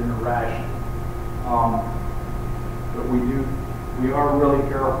diluted in a ration. But we are really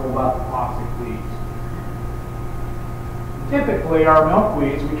careful about the toxic weeds. Typically, our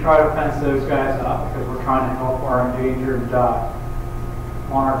milkweeds, we try to fence those guys up because we're trying to help our endangered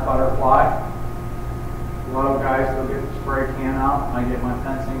monarch butterfly. A lot of guys, they'll get the spray can out, and I get my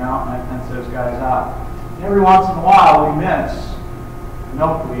fencing out, and I fence those guys out. And every once in a while, we miss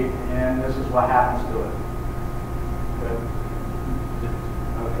milkweed, and this is what happens to it.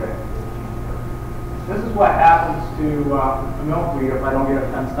 Okay. This is what happens to the milkweed if I don't get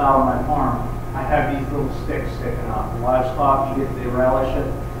it fenced out on my farm. I have these little sticks sticking out. The livestock, they relish it.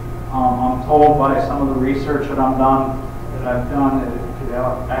 I'm told by some of the research that I've done that it could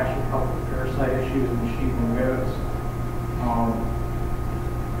actually help with parasite issues in the sheep and goats.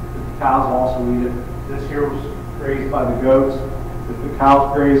 The cows also eat it. This here was grazed by the goats. If the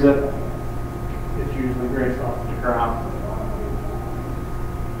cows graze it, it's usually grazed off the ground.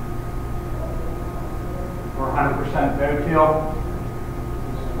 We're 100% no-till.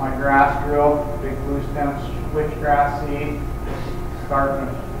 This is my grass drill, big blue stem switchgrass seed, starting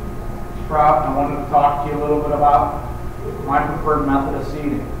to sprout. And I wanted to talk to you a little bit about my preferred method of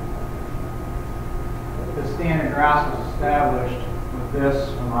seeding. This stand of grass was established with this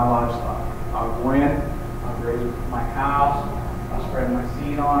and my livestock. I'll go in, I'll graze it with my cows, I'll spread my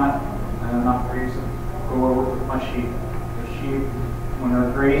seed on it, and then I'll graze it, go over it with my sheep. The sheep, when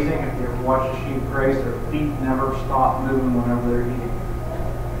they're grazing, if you ever watch a sheep graze, their feet never stop moving whenever they're eating.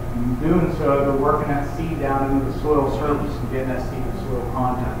 In doing so, they're working that seed down into the soil surface and getting that seed to soil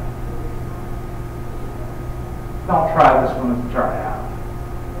content. Don't try this one if you try it out.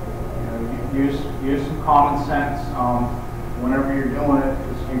 Use some common sense whenever you're doing it,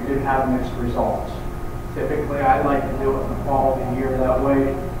 because you did have mixed results. Typically, I like to do it in the fall of the year. That way, we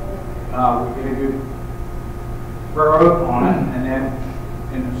get a good growth on it, and then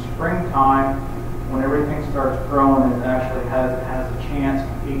in the springtime, when everything starts growing, it actually has a chance to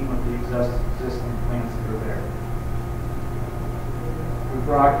compete with the existing plants that are there. We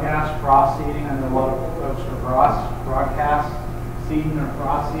broadcast frost seeding, and a lot of folks are broadcast seeding or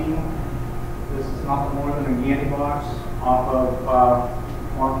frost seeding. This is nothing more than a candy box off of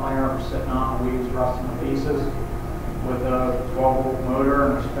corn planer sitting on the weeds, rusting to pieces, with a 12-volt motor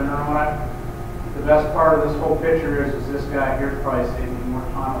and a spinner on it. The best part of this whole picture is this guy here probably saved me more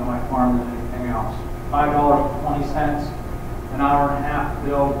time on my farm than anything else. $5.20, an hour and a half to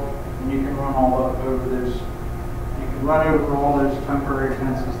build, and you can run all over those. You can run over all those temporary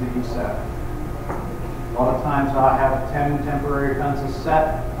fences that you set. A lot of times I have 10 temporary fences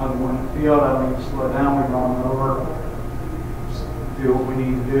set. I'll go in the field, I don't need to slow down, we run them over, do what we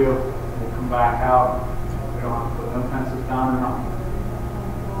need to do, we'll come back out. We don't have to put no fences down or nothing.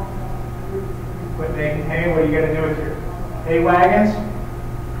 Quit making hay, what are you going to do with your hay wagons?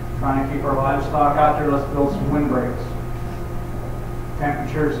 Trying to keep our livestock out there, let's build some windbreaks.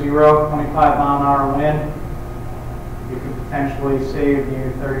 Temperature 0, 25-mile-an-hour wind. You could potentially save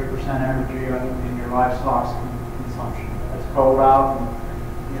you 30% energy in your livestock's consumption. It's cold out,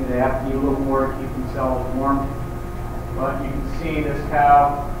 and they have to eat a little more to keep themselves warm. But you can see this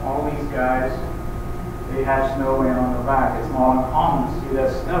cow, all these guys, they have snow laying on their back. It's not uncommon to see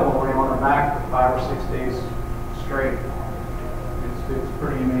that snow laying on their back for 5 or 6 days straight. It's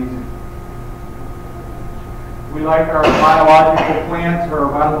pretty amazing. We like our biological plants or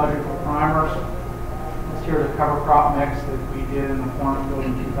our biological primers. This here is a cover crop mix that we did in the cornfield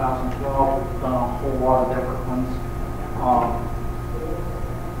in 2012. We've done a whole lot of different ones.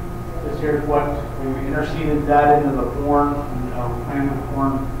 This here is what we interseeded that into the corn. We planted the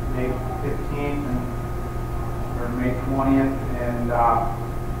corn May 15th or May 20th, and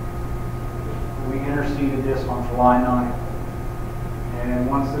we interseeded this on July 9th. And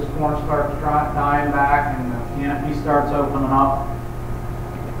once this corn starts dying back and the canopy starts opening up,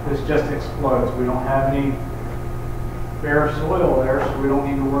 this just explodes. We don't have any bare soil there, so we don't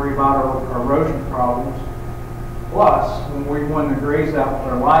need to worry about our erosion problems. Plus, when we're going to graze out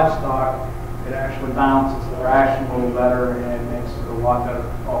with our livestock, it actually balances the ration a little better and makes it a lot better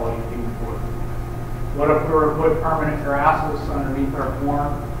quality feed for them. What if we were to put permanent grasses underneath our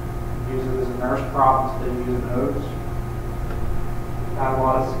corn? Use it as a nurse crop instead of using oats. Had a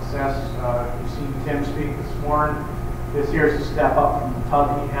lot of success. You've seen Tim speak this morning. This here is a step up from the tub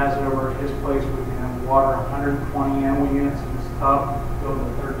he has over at his place. We can water 120 animal units in this tub, filled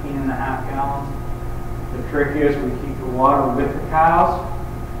with 13.5 gallons. The trick is we keep the water with the cows,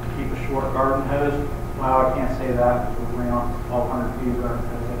 keep a short garden hose, Well, I can't say that because we're on 1,200 feet, or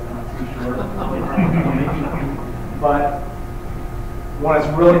that's too short. But when it's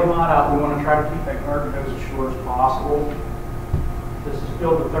really hot out, we want to try to keep that garden hose as short as possible. This is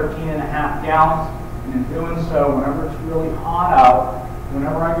filled with 13.5 gallons, and in doing so, whenever it's really hot out,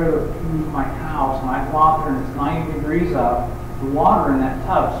 whenever I go to move my cows and I go out there and it's 90 degrees up, the water in that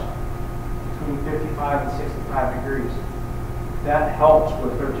tub's between 55 and 65 degrees. That helps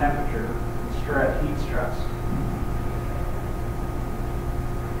with their temperature and stress, heat stress.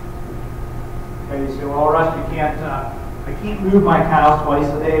 Okay, you say, well, Russ, I can't move my cows twice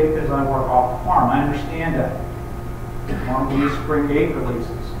a day because I work off the farm. I understand that. We use spring gate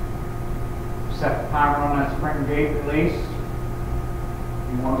releases. Set the timer on that spring gate release.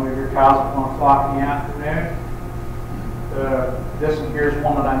 You want to move your cows at 1 o'clock in the afternoon. This one here is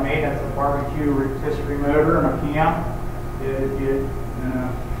one that I made. That's a barbecue rotisserie motor and a cam. It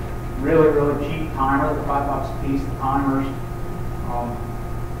really, really cheap timer. They're $5 a piece, the timers. I'm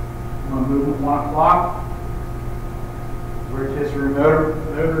going to move at 1 o'clock. Rotisserie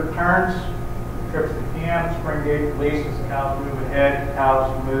motor turns, trips the cam, spring gate releases, the cows move ahead, the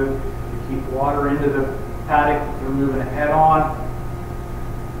cows move to keep water into the paddock that they're moving ahead on,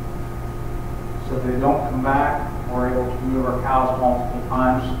 so they don't come back. We're able to move our cows multiple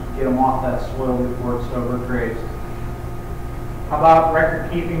times, get them off that soil before it's overgrazed. How about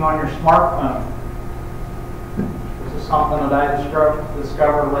record keeping on your smartphone? This is something that I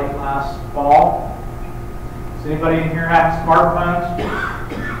discovered late last fall. Does anybody in here have smartphones?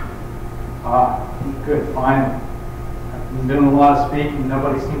 Good, fine. I've been doing a lot of speaking.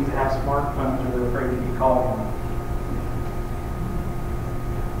 Nobody seems to have smartphones, or they're afraid to be called on.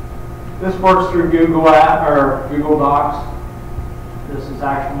 This works through Google Docs. This is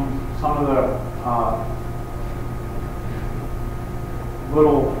actually some of the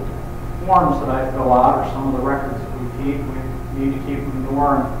little forms that I fill out, or some of the records that we keep. We need to keep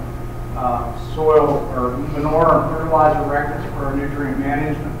manure and soil, or manure and fertilizer records for our nutrient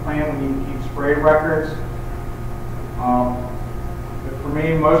management plan. We need to keep spray records. But for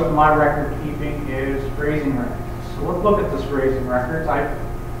me, most of my record keeping is grazing records. So let's look at this grazing records. I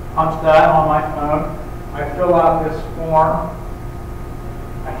punch that on my phone. I fill out this form.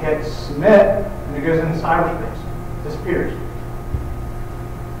 I hit submit, and it goes into cyberspace. It disappears.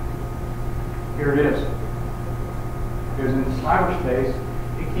 Here it is. It goes into cyberspace.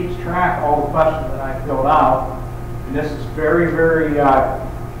 It keeps track of all the questions that I filled out. And this is very, very,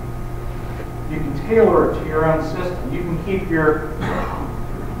 you can tailor it to your own system. You can keep your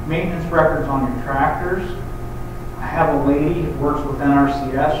maintenance records on your tractors. I have a lady who works with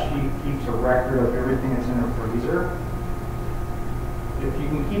NRCS. She keeps a record of everything that's in her freezer. If you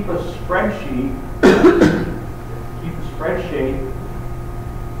can keep a spreadsheet,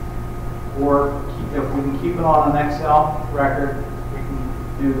 or if we can keep it on an Excel record, we can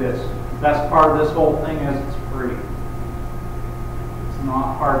do this. The best part of this whole thing is it's free. It's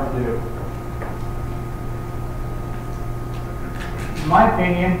not hard to do. In my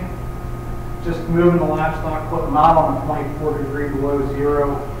opinion, just moving the livestock, putting them out on a 24-degree below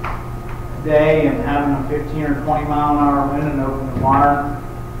zero day and having a 15 or 20 mile an hour wind and open the barn,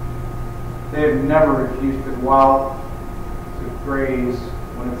 they've never refused to go out to graze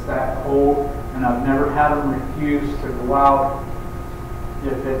when it's that cold, and I've never had them refuse to go out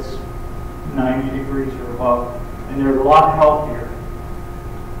if it's 90 degrees or above, and they're a lot healthier.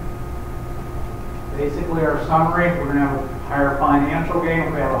 Basically, our summary, we're going to have a higher financial gain.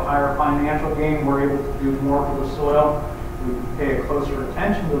 If we have a higher financial gain, we're able to do more for the soil. We can pay a closer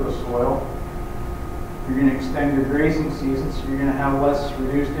attention to the soil. You're going to extend your grazing season, so you're going to have less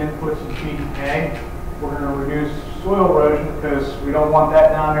reduced inputs in PDK. We're going to reduce soil erosion because we don't want that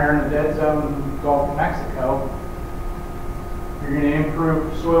down there in the dead zone in the Gulf of Mexico. You're going to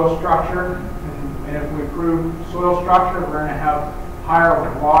improve soil structure, and if we improve soil structure, we're going to have higher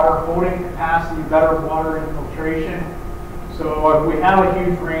water holding capacity, better water infiltration. So if we have a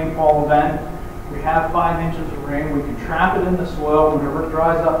huge rainfall event, we have 5 inches of rain, we can trap it in the soil. Whenever it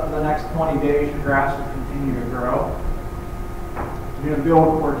dries up for the next 20 days, your grass will continue to grow. You're going to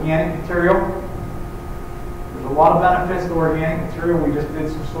build organic material. There's a lot of benefits to organic material. We just did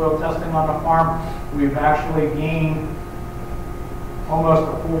some soil testing on the farm. We've actually gained almost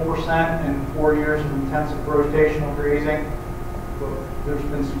a full % in 4 years of intensive rotational grazing. There's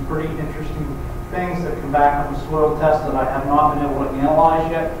been some pretty interesting things that come back on the soil test that I have not been able to analyze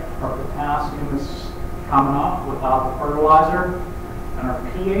yet. Our potassium is coming up without the fertilizer, and our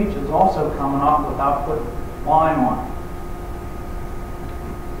pH is also coming up without putting lime on it.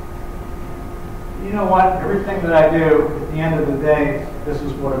 You know what? Everything that I do, at the end of the day, this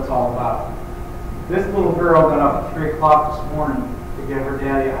is what it's all about. This little girl got up at 3 o'clock this morning to give her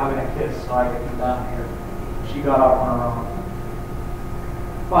daddy a hug and a kiss so I could come down here. She got up on her own.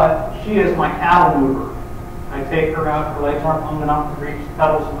 But she is my cattle mover. I take her out, her legs aren't long enough to reach the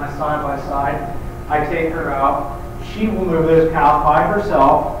pedals of my side-by-side. I take her out. She will move those cows by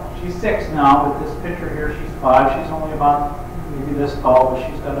herself. She's 6 now, but this picture here, she's 5. She's only about maybe this tall, but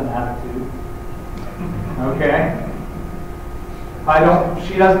she's got an attitude. Okay?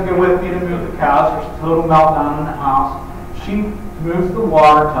 She doesn't go with me to move the cows. There's a total meltdown in the house. She moves the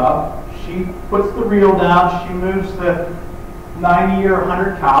water tub. She puts the reel down. She moves the 90 or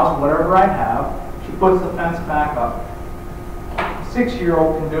 100 cows, whatever I have. She puts the fence back up. A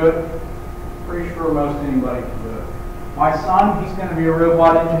 6-year-old can do it. Pretty sure most anybody can do it. My son, he's going to be a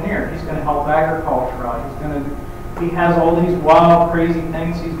robot engineer. He's going to help agriculture out. He has all these wild, crazy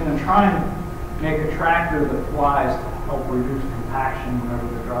things. He's going to try and make a tractor that flies to help reduce compaction whenever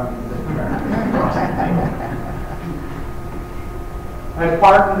they're driving the big tractor across the thing. I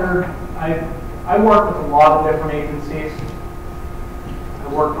partnered. I work with a lot of different agencies. I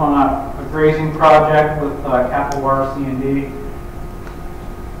worked on a grazing project with Capital Water C&D.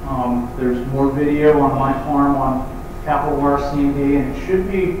 There's more video on my farm on Capital Water C&D, and it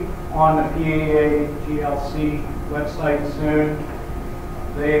should be on the PAA GLC website soon.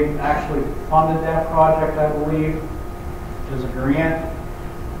 They actually funded that project, I believe, as a grant.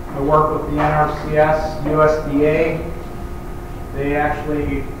 I work with the NRCS, USDA. They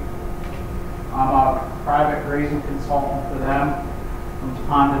actually, I'm a private grazing consultant for them from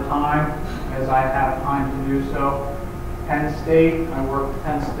time to time, as I have time to do so. Penn State, I work with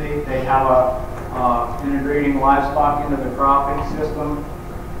Penn State. They have integrating livestock into the cropping system.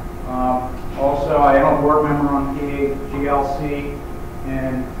 Also, I am a board member on PAGLC,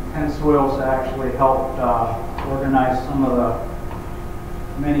 and Penn Soils actually helped organize some of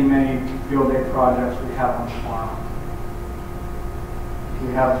the many field day projects we have on the farm.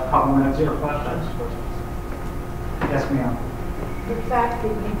 We have a couple minutes for questions. Yes, ma'am. The fact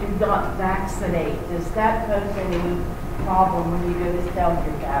that you do not vaccinate, does that pose any problem when you go to sell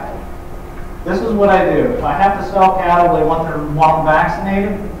your cattle? This is what I do. If I have to sell cattle, they want them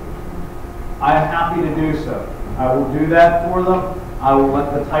vaccinated, I am happy to do so. I will do that for them. I will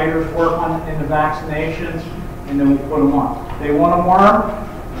let the titers work in the vaccinations, and then we'll put them on. If they want them worm,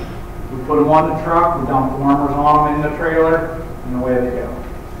 we put them on the truck, we dump the wormers on them in the trailer, and away they go.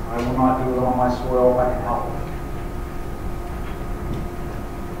 I will not do it on my soil if I can help it.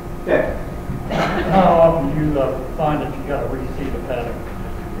 Okay. How often do you find that you got to reseed a paddock?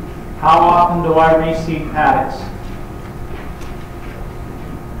 How often do I reseed paddocks?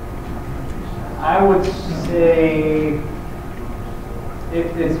 I would say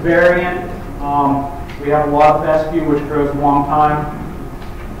it's variant. We have a lot of fescue, which grows a long time.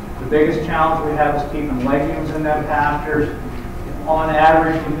 The biggest challenge we have is keeping legumes in them pastures. On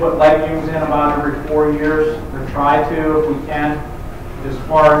average, we put legumes in about every 4 years, or try to if we can. As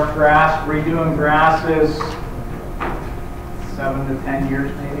far as grass, redoing grass is 7 to 10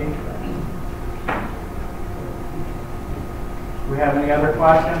 years maybe. Do we have any other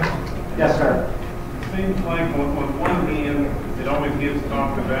questions? Yes, sir. It seems like on one hand, it always gets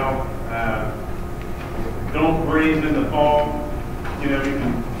talked about, don't graze in the fall, you know,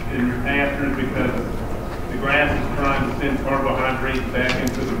 in your pastures, because the grass is trying to send carbohydrates back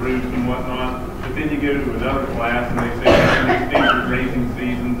into the roots and whatnot. But then you go to another class and they say you can extend your grazing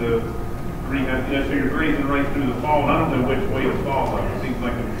season to 300, so you're grazing right through the fall. And I don't know which way to follow. It seems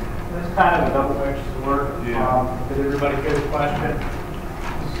like It's kind of a double-edged sword. Yeah. Did everybody get a question?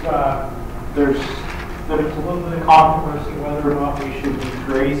 There's a little bit of controversy whether or not we should be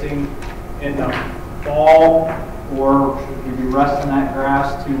grazing in the fall, or should we be resting that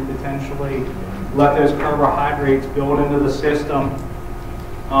grass to potentially let those carbohydrates build into the system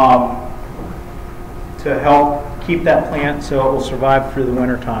to help keep that plant so it will survive through the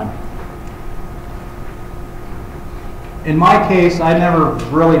winter time. In my case, I never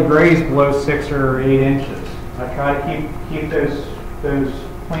really grazed below 6 or 8 inches. I try to keep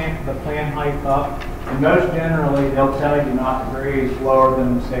the plant height up, and most generally they'll tell you not to graze lower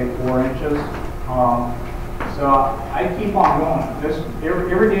than say 4 inches. So I keep on going.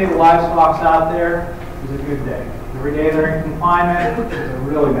 Every day the livestock's out there is a good day. Every day they're in confinement is a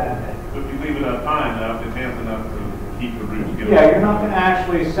really bad day. if you leave it up high enough, it has enough to keep the roots going. Yeah, you're not going to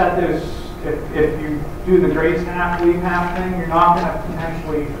actually set this, if you do the graze half, leave half thing, you're not going to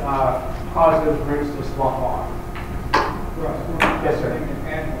potentially cause those roots to slough off. Yes, sir.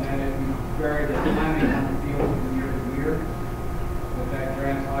 And then if you vary the timing on the field from year to year, with that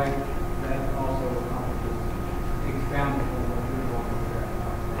grass height, that also accomplishes expounding what you're going with grass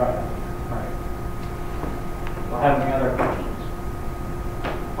height. Right, right.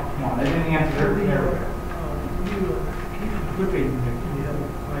 Come on, I didn't answer it. There we go. Clipping, you have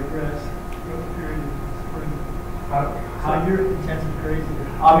high grass growth period in spring. How- So you're intensive grazing.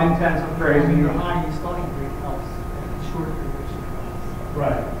 I'm intensive grazing. Your high installing rate helps and short duration helps.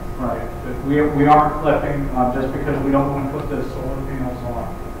 Right, right. But we aren't clipping, just because we don't want to put the solar panels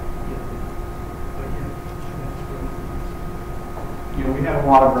on. But yeah, tremendous growth. You know, we have a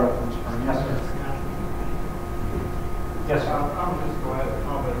lot of growth in spring. Yes, sir. That's natural. Yes, sir. I'm just going to add a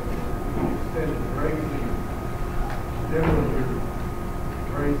comment. You said the grazing, generally you're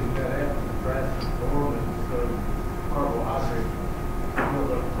grazing that after the grass is dormant, so carbohydrate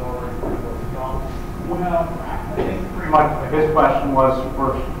buildup is already pretty well stopped. Well, I think pretty much his question was,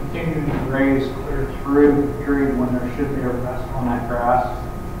 we're continuing to graze clear through the period when there should be a rest on that grass.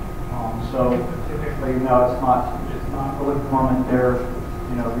 So typically, no, it's not really dormant there,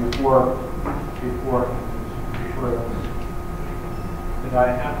 you know, before. Did I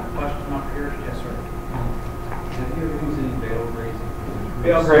have a question up here? Yes, sir. Have you ever used any bale grazing?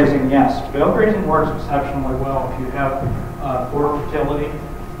 Bale grazing, yes. Bale grazing works exceptionally well if you have poor fertility.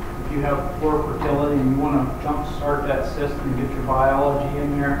 If you have poor fertility and you want to jumpstart that system and get your biology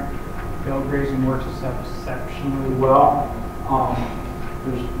in there, bale grazing works exceptionally well.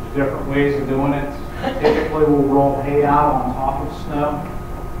 There's different ways of doing it. Typically, we'll roll hay out on top of snow.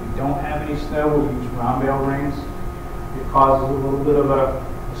 If we don't have any snow, we'll use round bale rings. It causes a little bit of a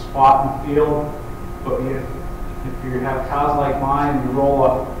spot in the field, but if you have cows like mine and you roll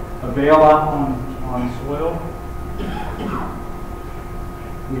a bale out on soil,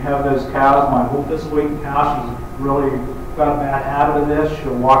 you have those cows. My this waiting cow, she's really got a bad habit of this.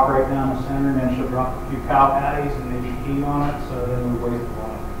 She'll walk right down the center and then she'll drop a few cow patties and maybe pee on it, so then we waste a lot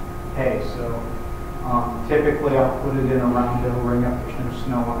of hay. So typically I'll put it in a round bale ring if there's no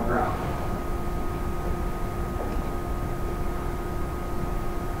snow on the ground.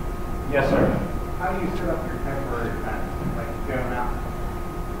 Yes, sir. How do you set up your temporary fence, like going out?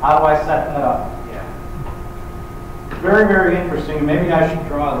 How do I set that up? Yeah. Very, very interesting. Maybe I should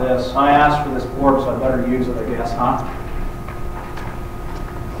draw this. I asked for this board, so I better use it, I guess, huh?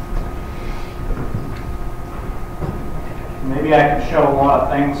 Maybe I can show a lot of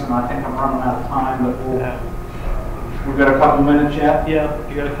things, and I think I'm running out of time, but we've got a couple minutes yet? Yeah,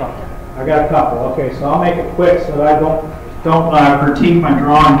 you got a couple. I got a couple. Okay, so I'll make it quick so that I don't critique my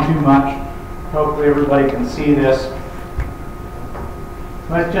drawing too much. Hopefully everybody can see this.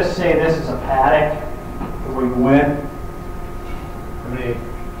 Let's just say this is a paddock that we go in. How many acres?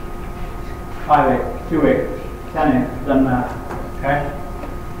 5 acres, 2 acres, 10 acres, doesn't matter. Okay?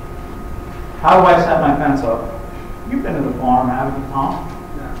 How do I set my fence up? You've been to the farm, haven't you, Tom?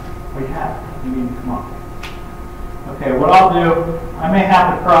 No. Oh, you have. You need to come up. Okay, what I'll do, I may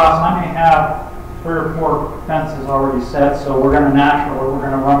have to cross, I may have 3 or 4 fences already set, so we're going to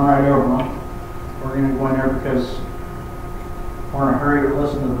run right over them. We're going to go in there because we're in a hurry to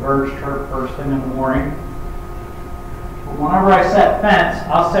listen to the birds chirp first thing in the morning. But whenever I set fence,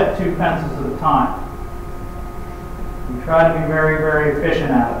 I'll set 2 fences at a time. We try to be very, very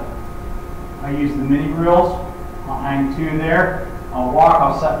efficient at it. I use the mini grills. I'll hang 2 there. I'll walk,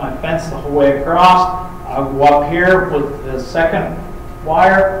 I'll set my fence the whole way across. I'll go up here with the second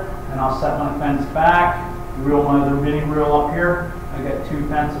wire, and I'll set my fence back, reel my other mini reel up here. I get 2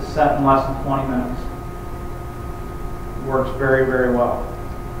 fences set in less than 20 minutes. It works very, very well.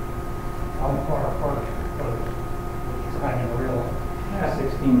 How far apart is kind of real? Yeah,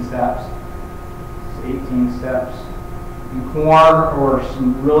 16 steps, 18 steps. In corn or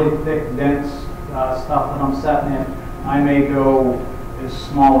some really thick, dense stuff that I'm setting in, I may go as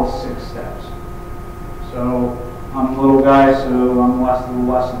small as 6 steps. So I'm a little guy, so I'm less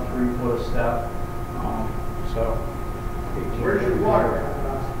than 3 foot a step. Where's your water?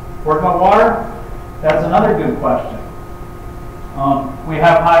 Where's my water? That's another good question. We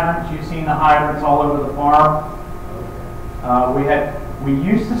have hydrants. You've seen the hydrants all over the farm. We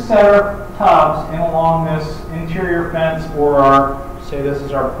used to set our tubs in along this interior fence, or say this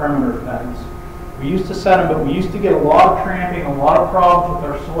is our perimeter fence. We used to set them, but we used to get a lot of tramping, a lot of problems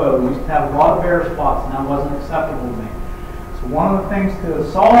with our soil. We used to have a lot of bare spots, and that wasn't acceptable to me. So one of the things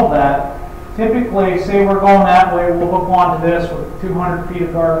to solve that, typically, say we're going that way, we'll hook onto this with 200 feet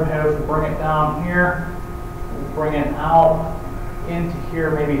of garden hose, we'll bring it down here, we'll bring it out into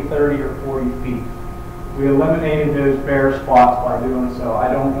here, maybe 30 or 40 feet. We eliminated those bare spots by doing so.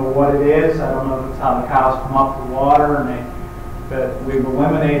 I don't know what it is. I don't know if it's how the cows come up the water, but we've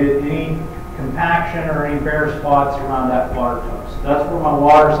eliminated any compaction or any bare spots around that water tub. So that's where my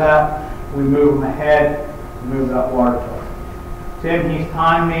water's at. We move them ahead, move that water tub. Tim, he's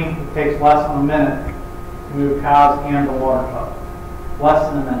timed me. It takes less than a minute to move cows and the water tub. less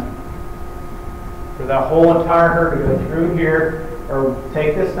than a minute. For that whole entire herd to go through here, or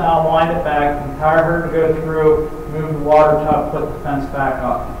take this down, wind it back, the entire herd to go through, move the water tub, put the fence back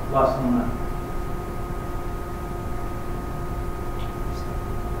up, less than a minute.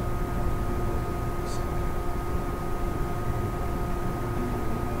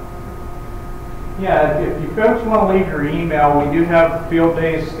 Yeah, if you folks want to leave your email, we do have field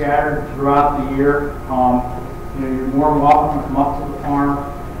days scattered throughout the year. You're more than welcome to come up to the farm.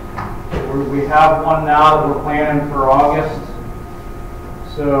 We have one now that we're planning for August.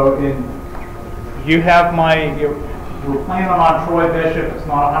 So you have we're planning on Troy Bishop. It's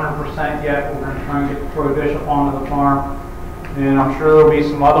not 100% yet. We're going to try and get Troy Bishop onto the farm. And I'm sure there'll be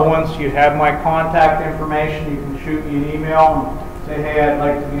some other ones. You have my contact information. You can shoot me an email and say, hey, I'd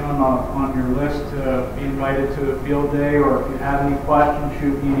like to be on your list to be invited to a field day, or if you have any questions,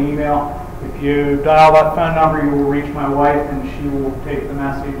 shoot me an email. If you dial that phone number, you will reach my wife, and she will take the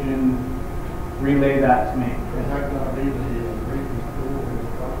message and relay that to me. Is that going to be the grazing school?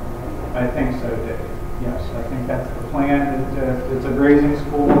 I think so, Dave. Yes, I think that's the plan. It's a grazing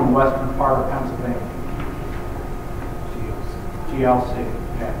school in the western part of Pennsylvania. GLC.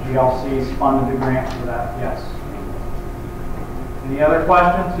 Yeah, GLC is funded the grant for that, yes. Any other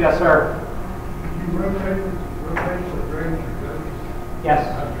questions? Yes, sir. You rotate the graze your goats? Yes.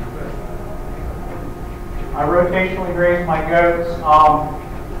 I rotationally graze my goats.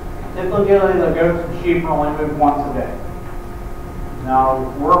 Typically, the goats and sheep are only moved once a day.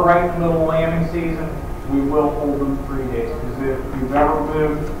 Now, we're right in the middle of lambing season. We will hold them 3 days, because if you've ever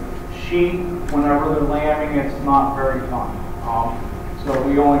moved sheep, whenever they're lambing, it's not very fun. So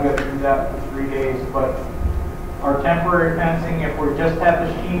we only go through that for 3 days. But our temporary fencing, if we just have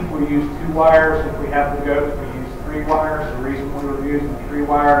the sheep, we use 2 wires. If we have the goats, we use 3 wires. The reason we were using 3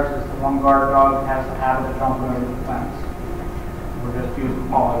 wires is the one guard dog has the habit of jumping over the fence. We're just using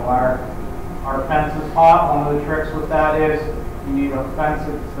poly wire. Our fence is hot. One of the tricks with that is you need a fence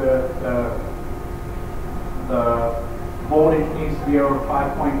that's the voltage needs to be over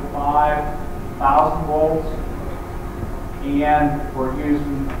 5.5 thousand volts. And we're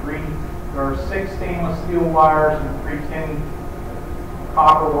using 6 stainless steel wires and 3 tin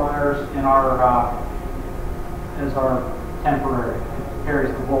copper wires in our as our temporary. It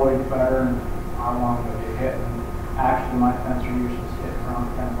carries the voltage better, and how long will you hit? And actually, my fence usually hit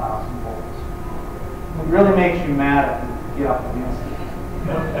around 10,000 volts. It really makes you mad if you get up against it.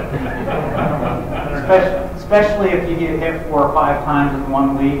 Especially if you get hit 4 or 5 times in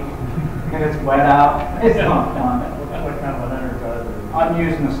 1 week and it's wet out. It's not fun. What kind of an energizer? I'm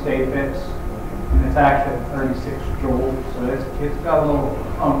using a Stay Fix, and it's actually 36 joules, so it's got a little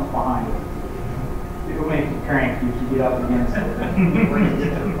oomph behind it. It'll make you cranky if you get up against it. Where do you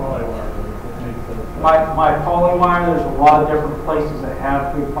get your polywire? My polywire, there's a lot of different places that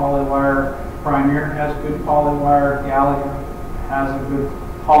have good polywire. Premier has good polywire. Gallagher has a good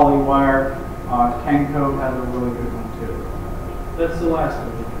polywire. Kenco has a really good one too. That's the last one.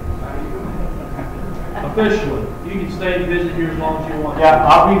 Officially, you can stay and visit here as long as you want. Yeah,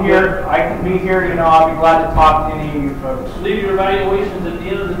 I'll be here. I can be here. I'll be glad to talk to any of you folks. Leave your evaluations at the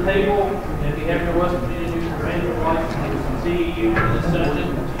end of the table, and if you have your West Virginia News and Ranger license, you can see you in this session.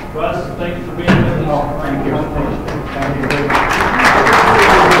 Russ, thank you for being with us. Oh, thank you. Thank you.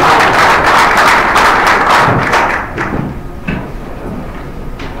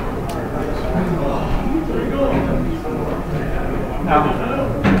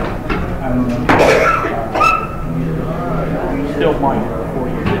 Still mind before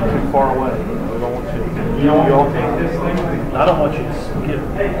you get too far away. I don't want you to. You all take this thing? I don't want you to get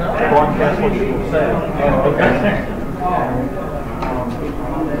broadcast what you're going to say. Okay.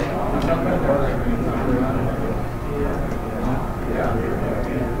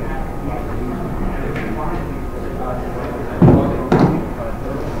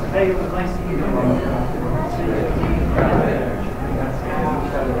 Hey, it was nice to meet you.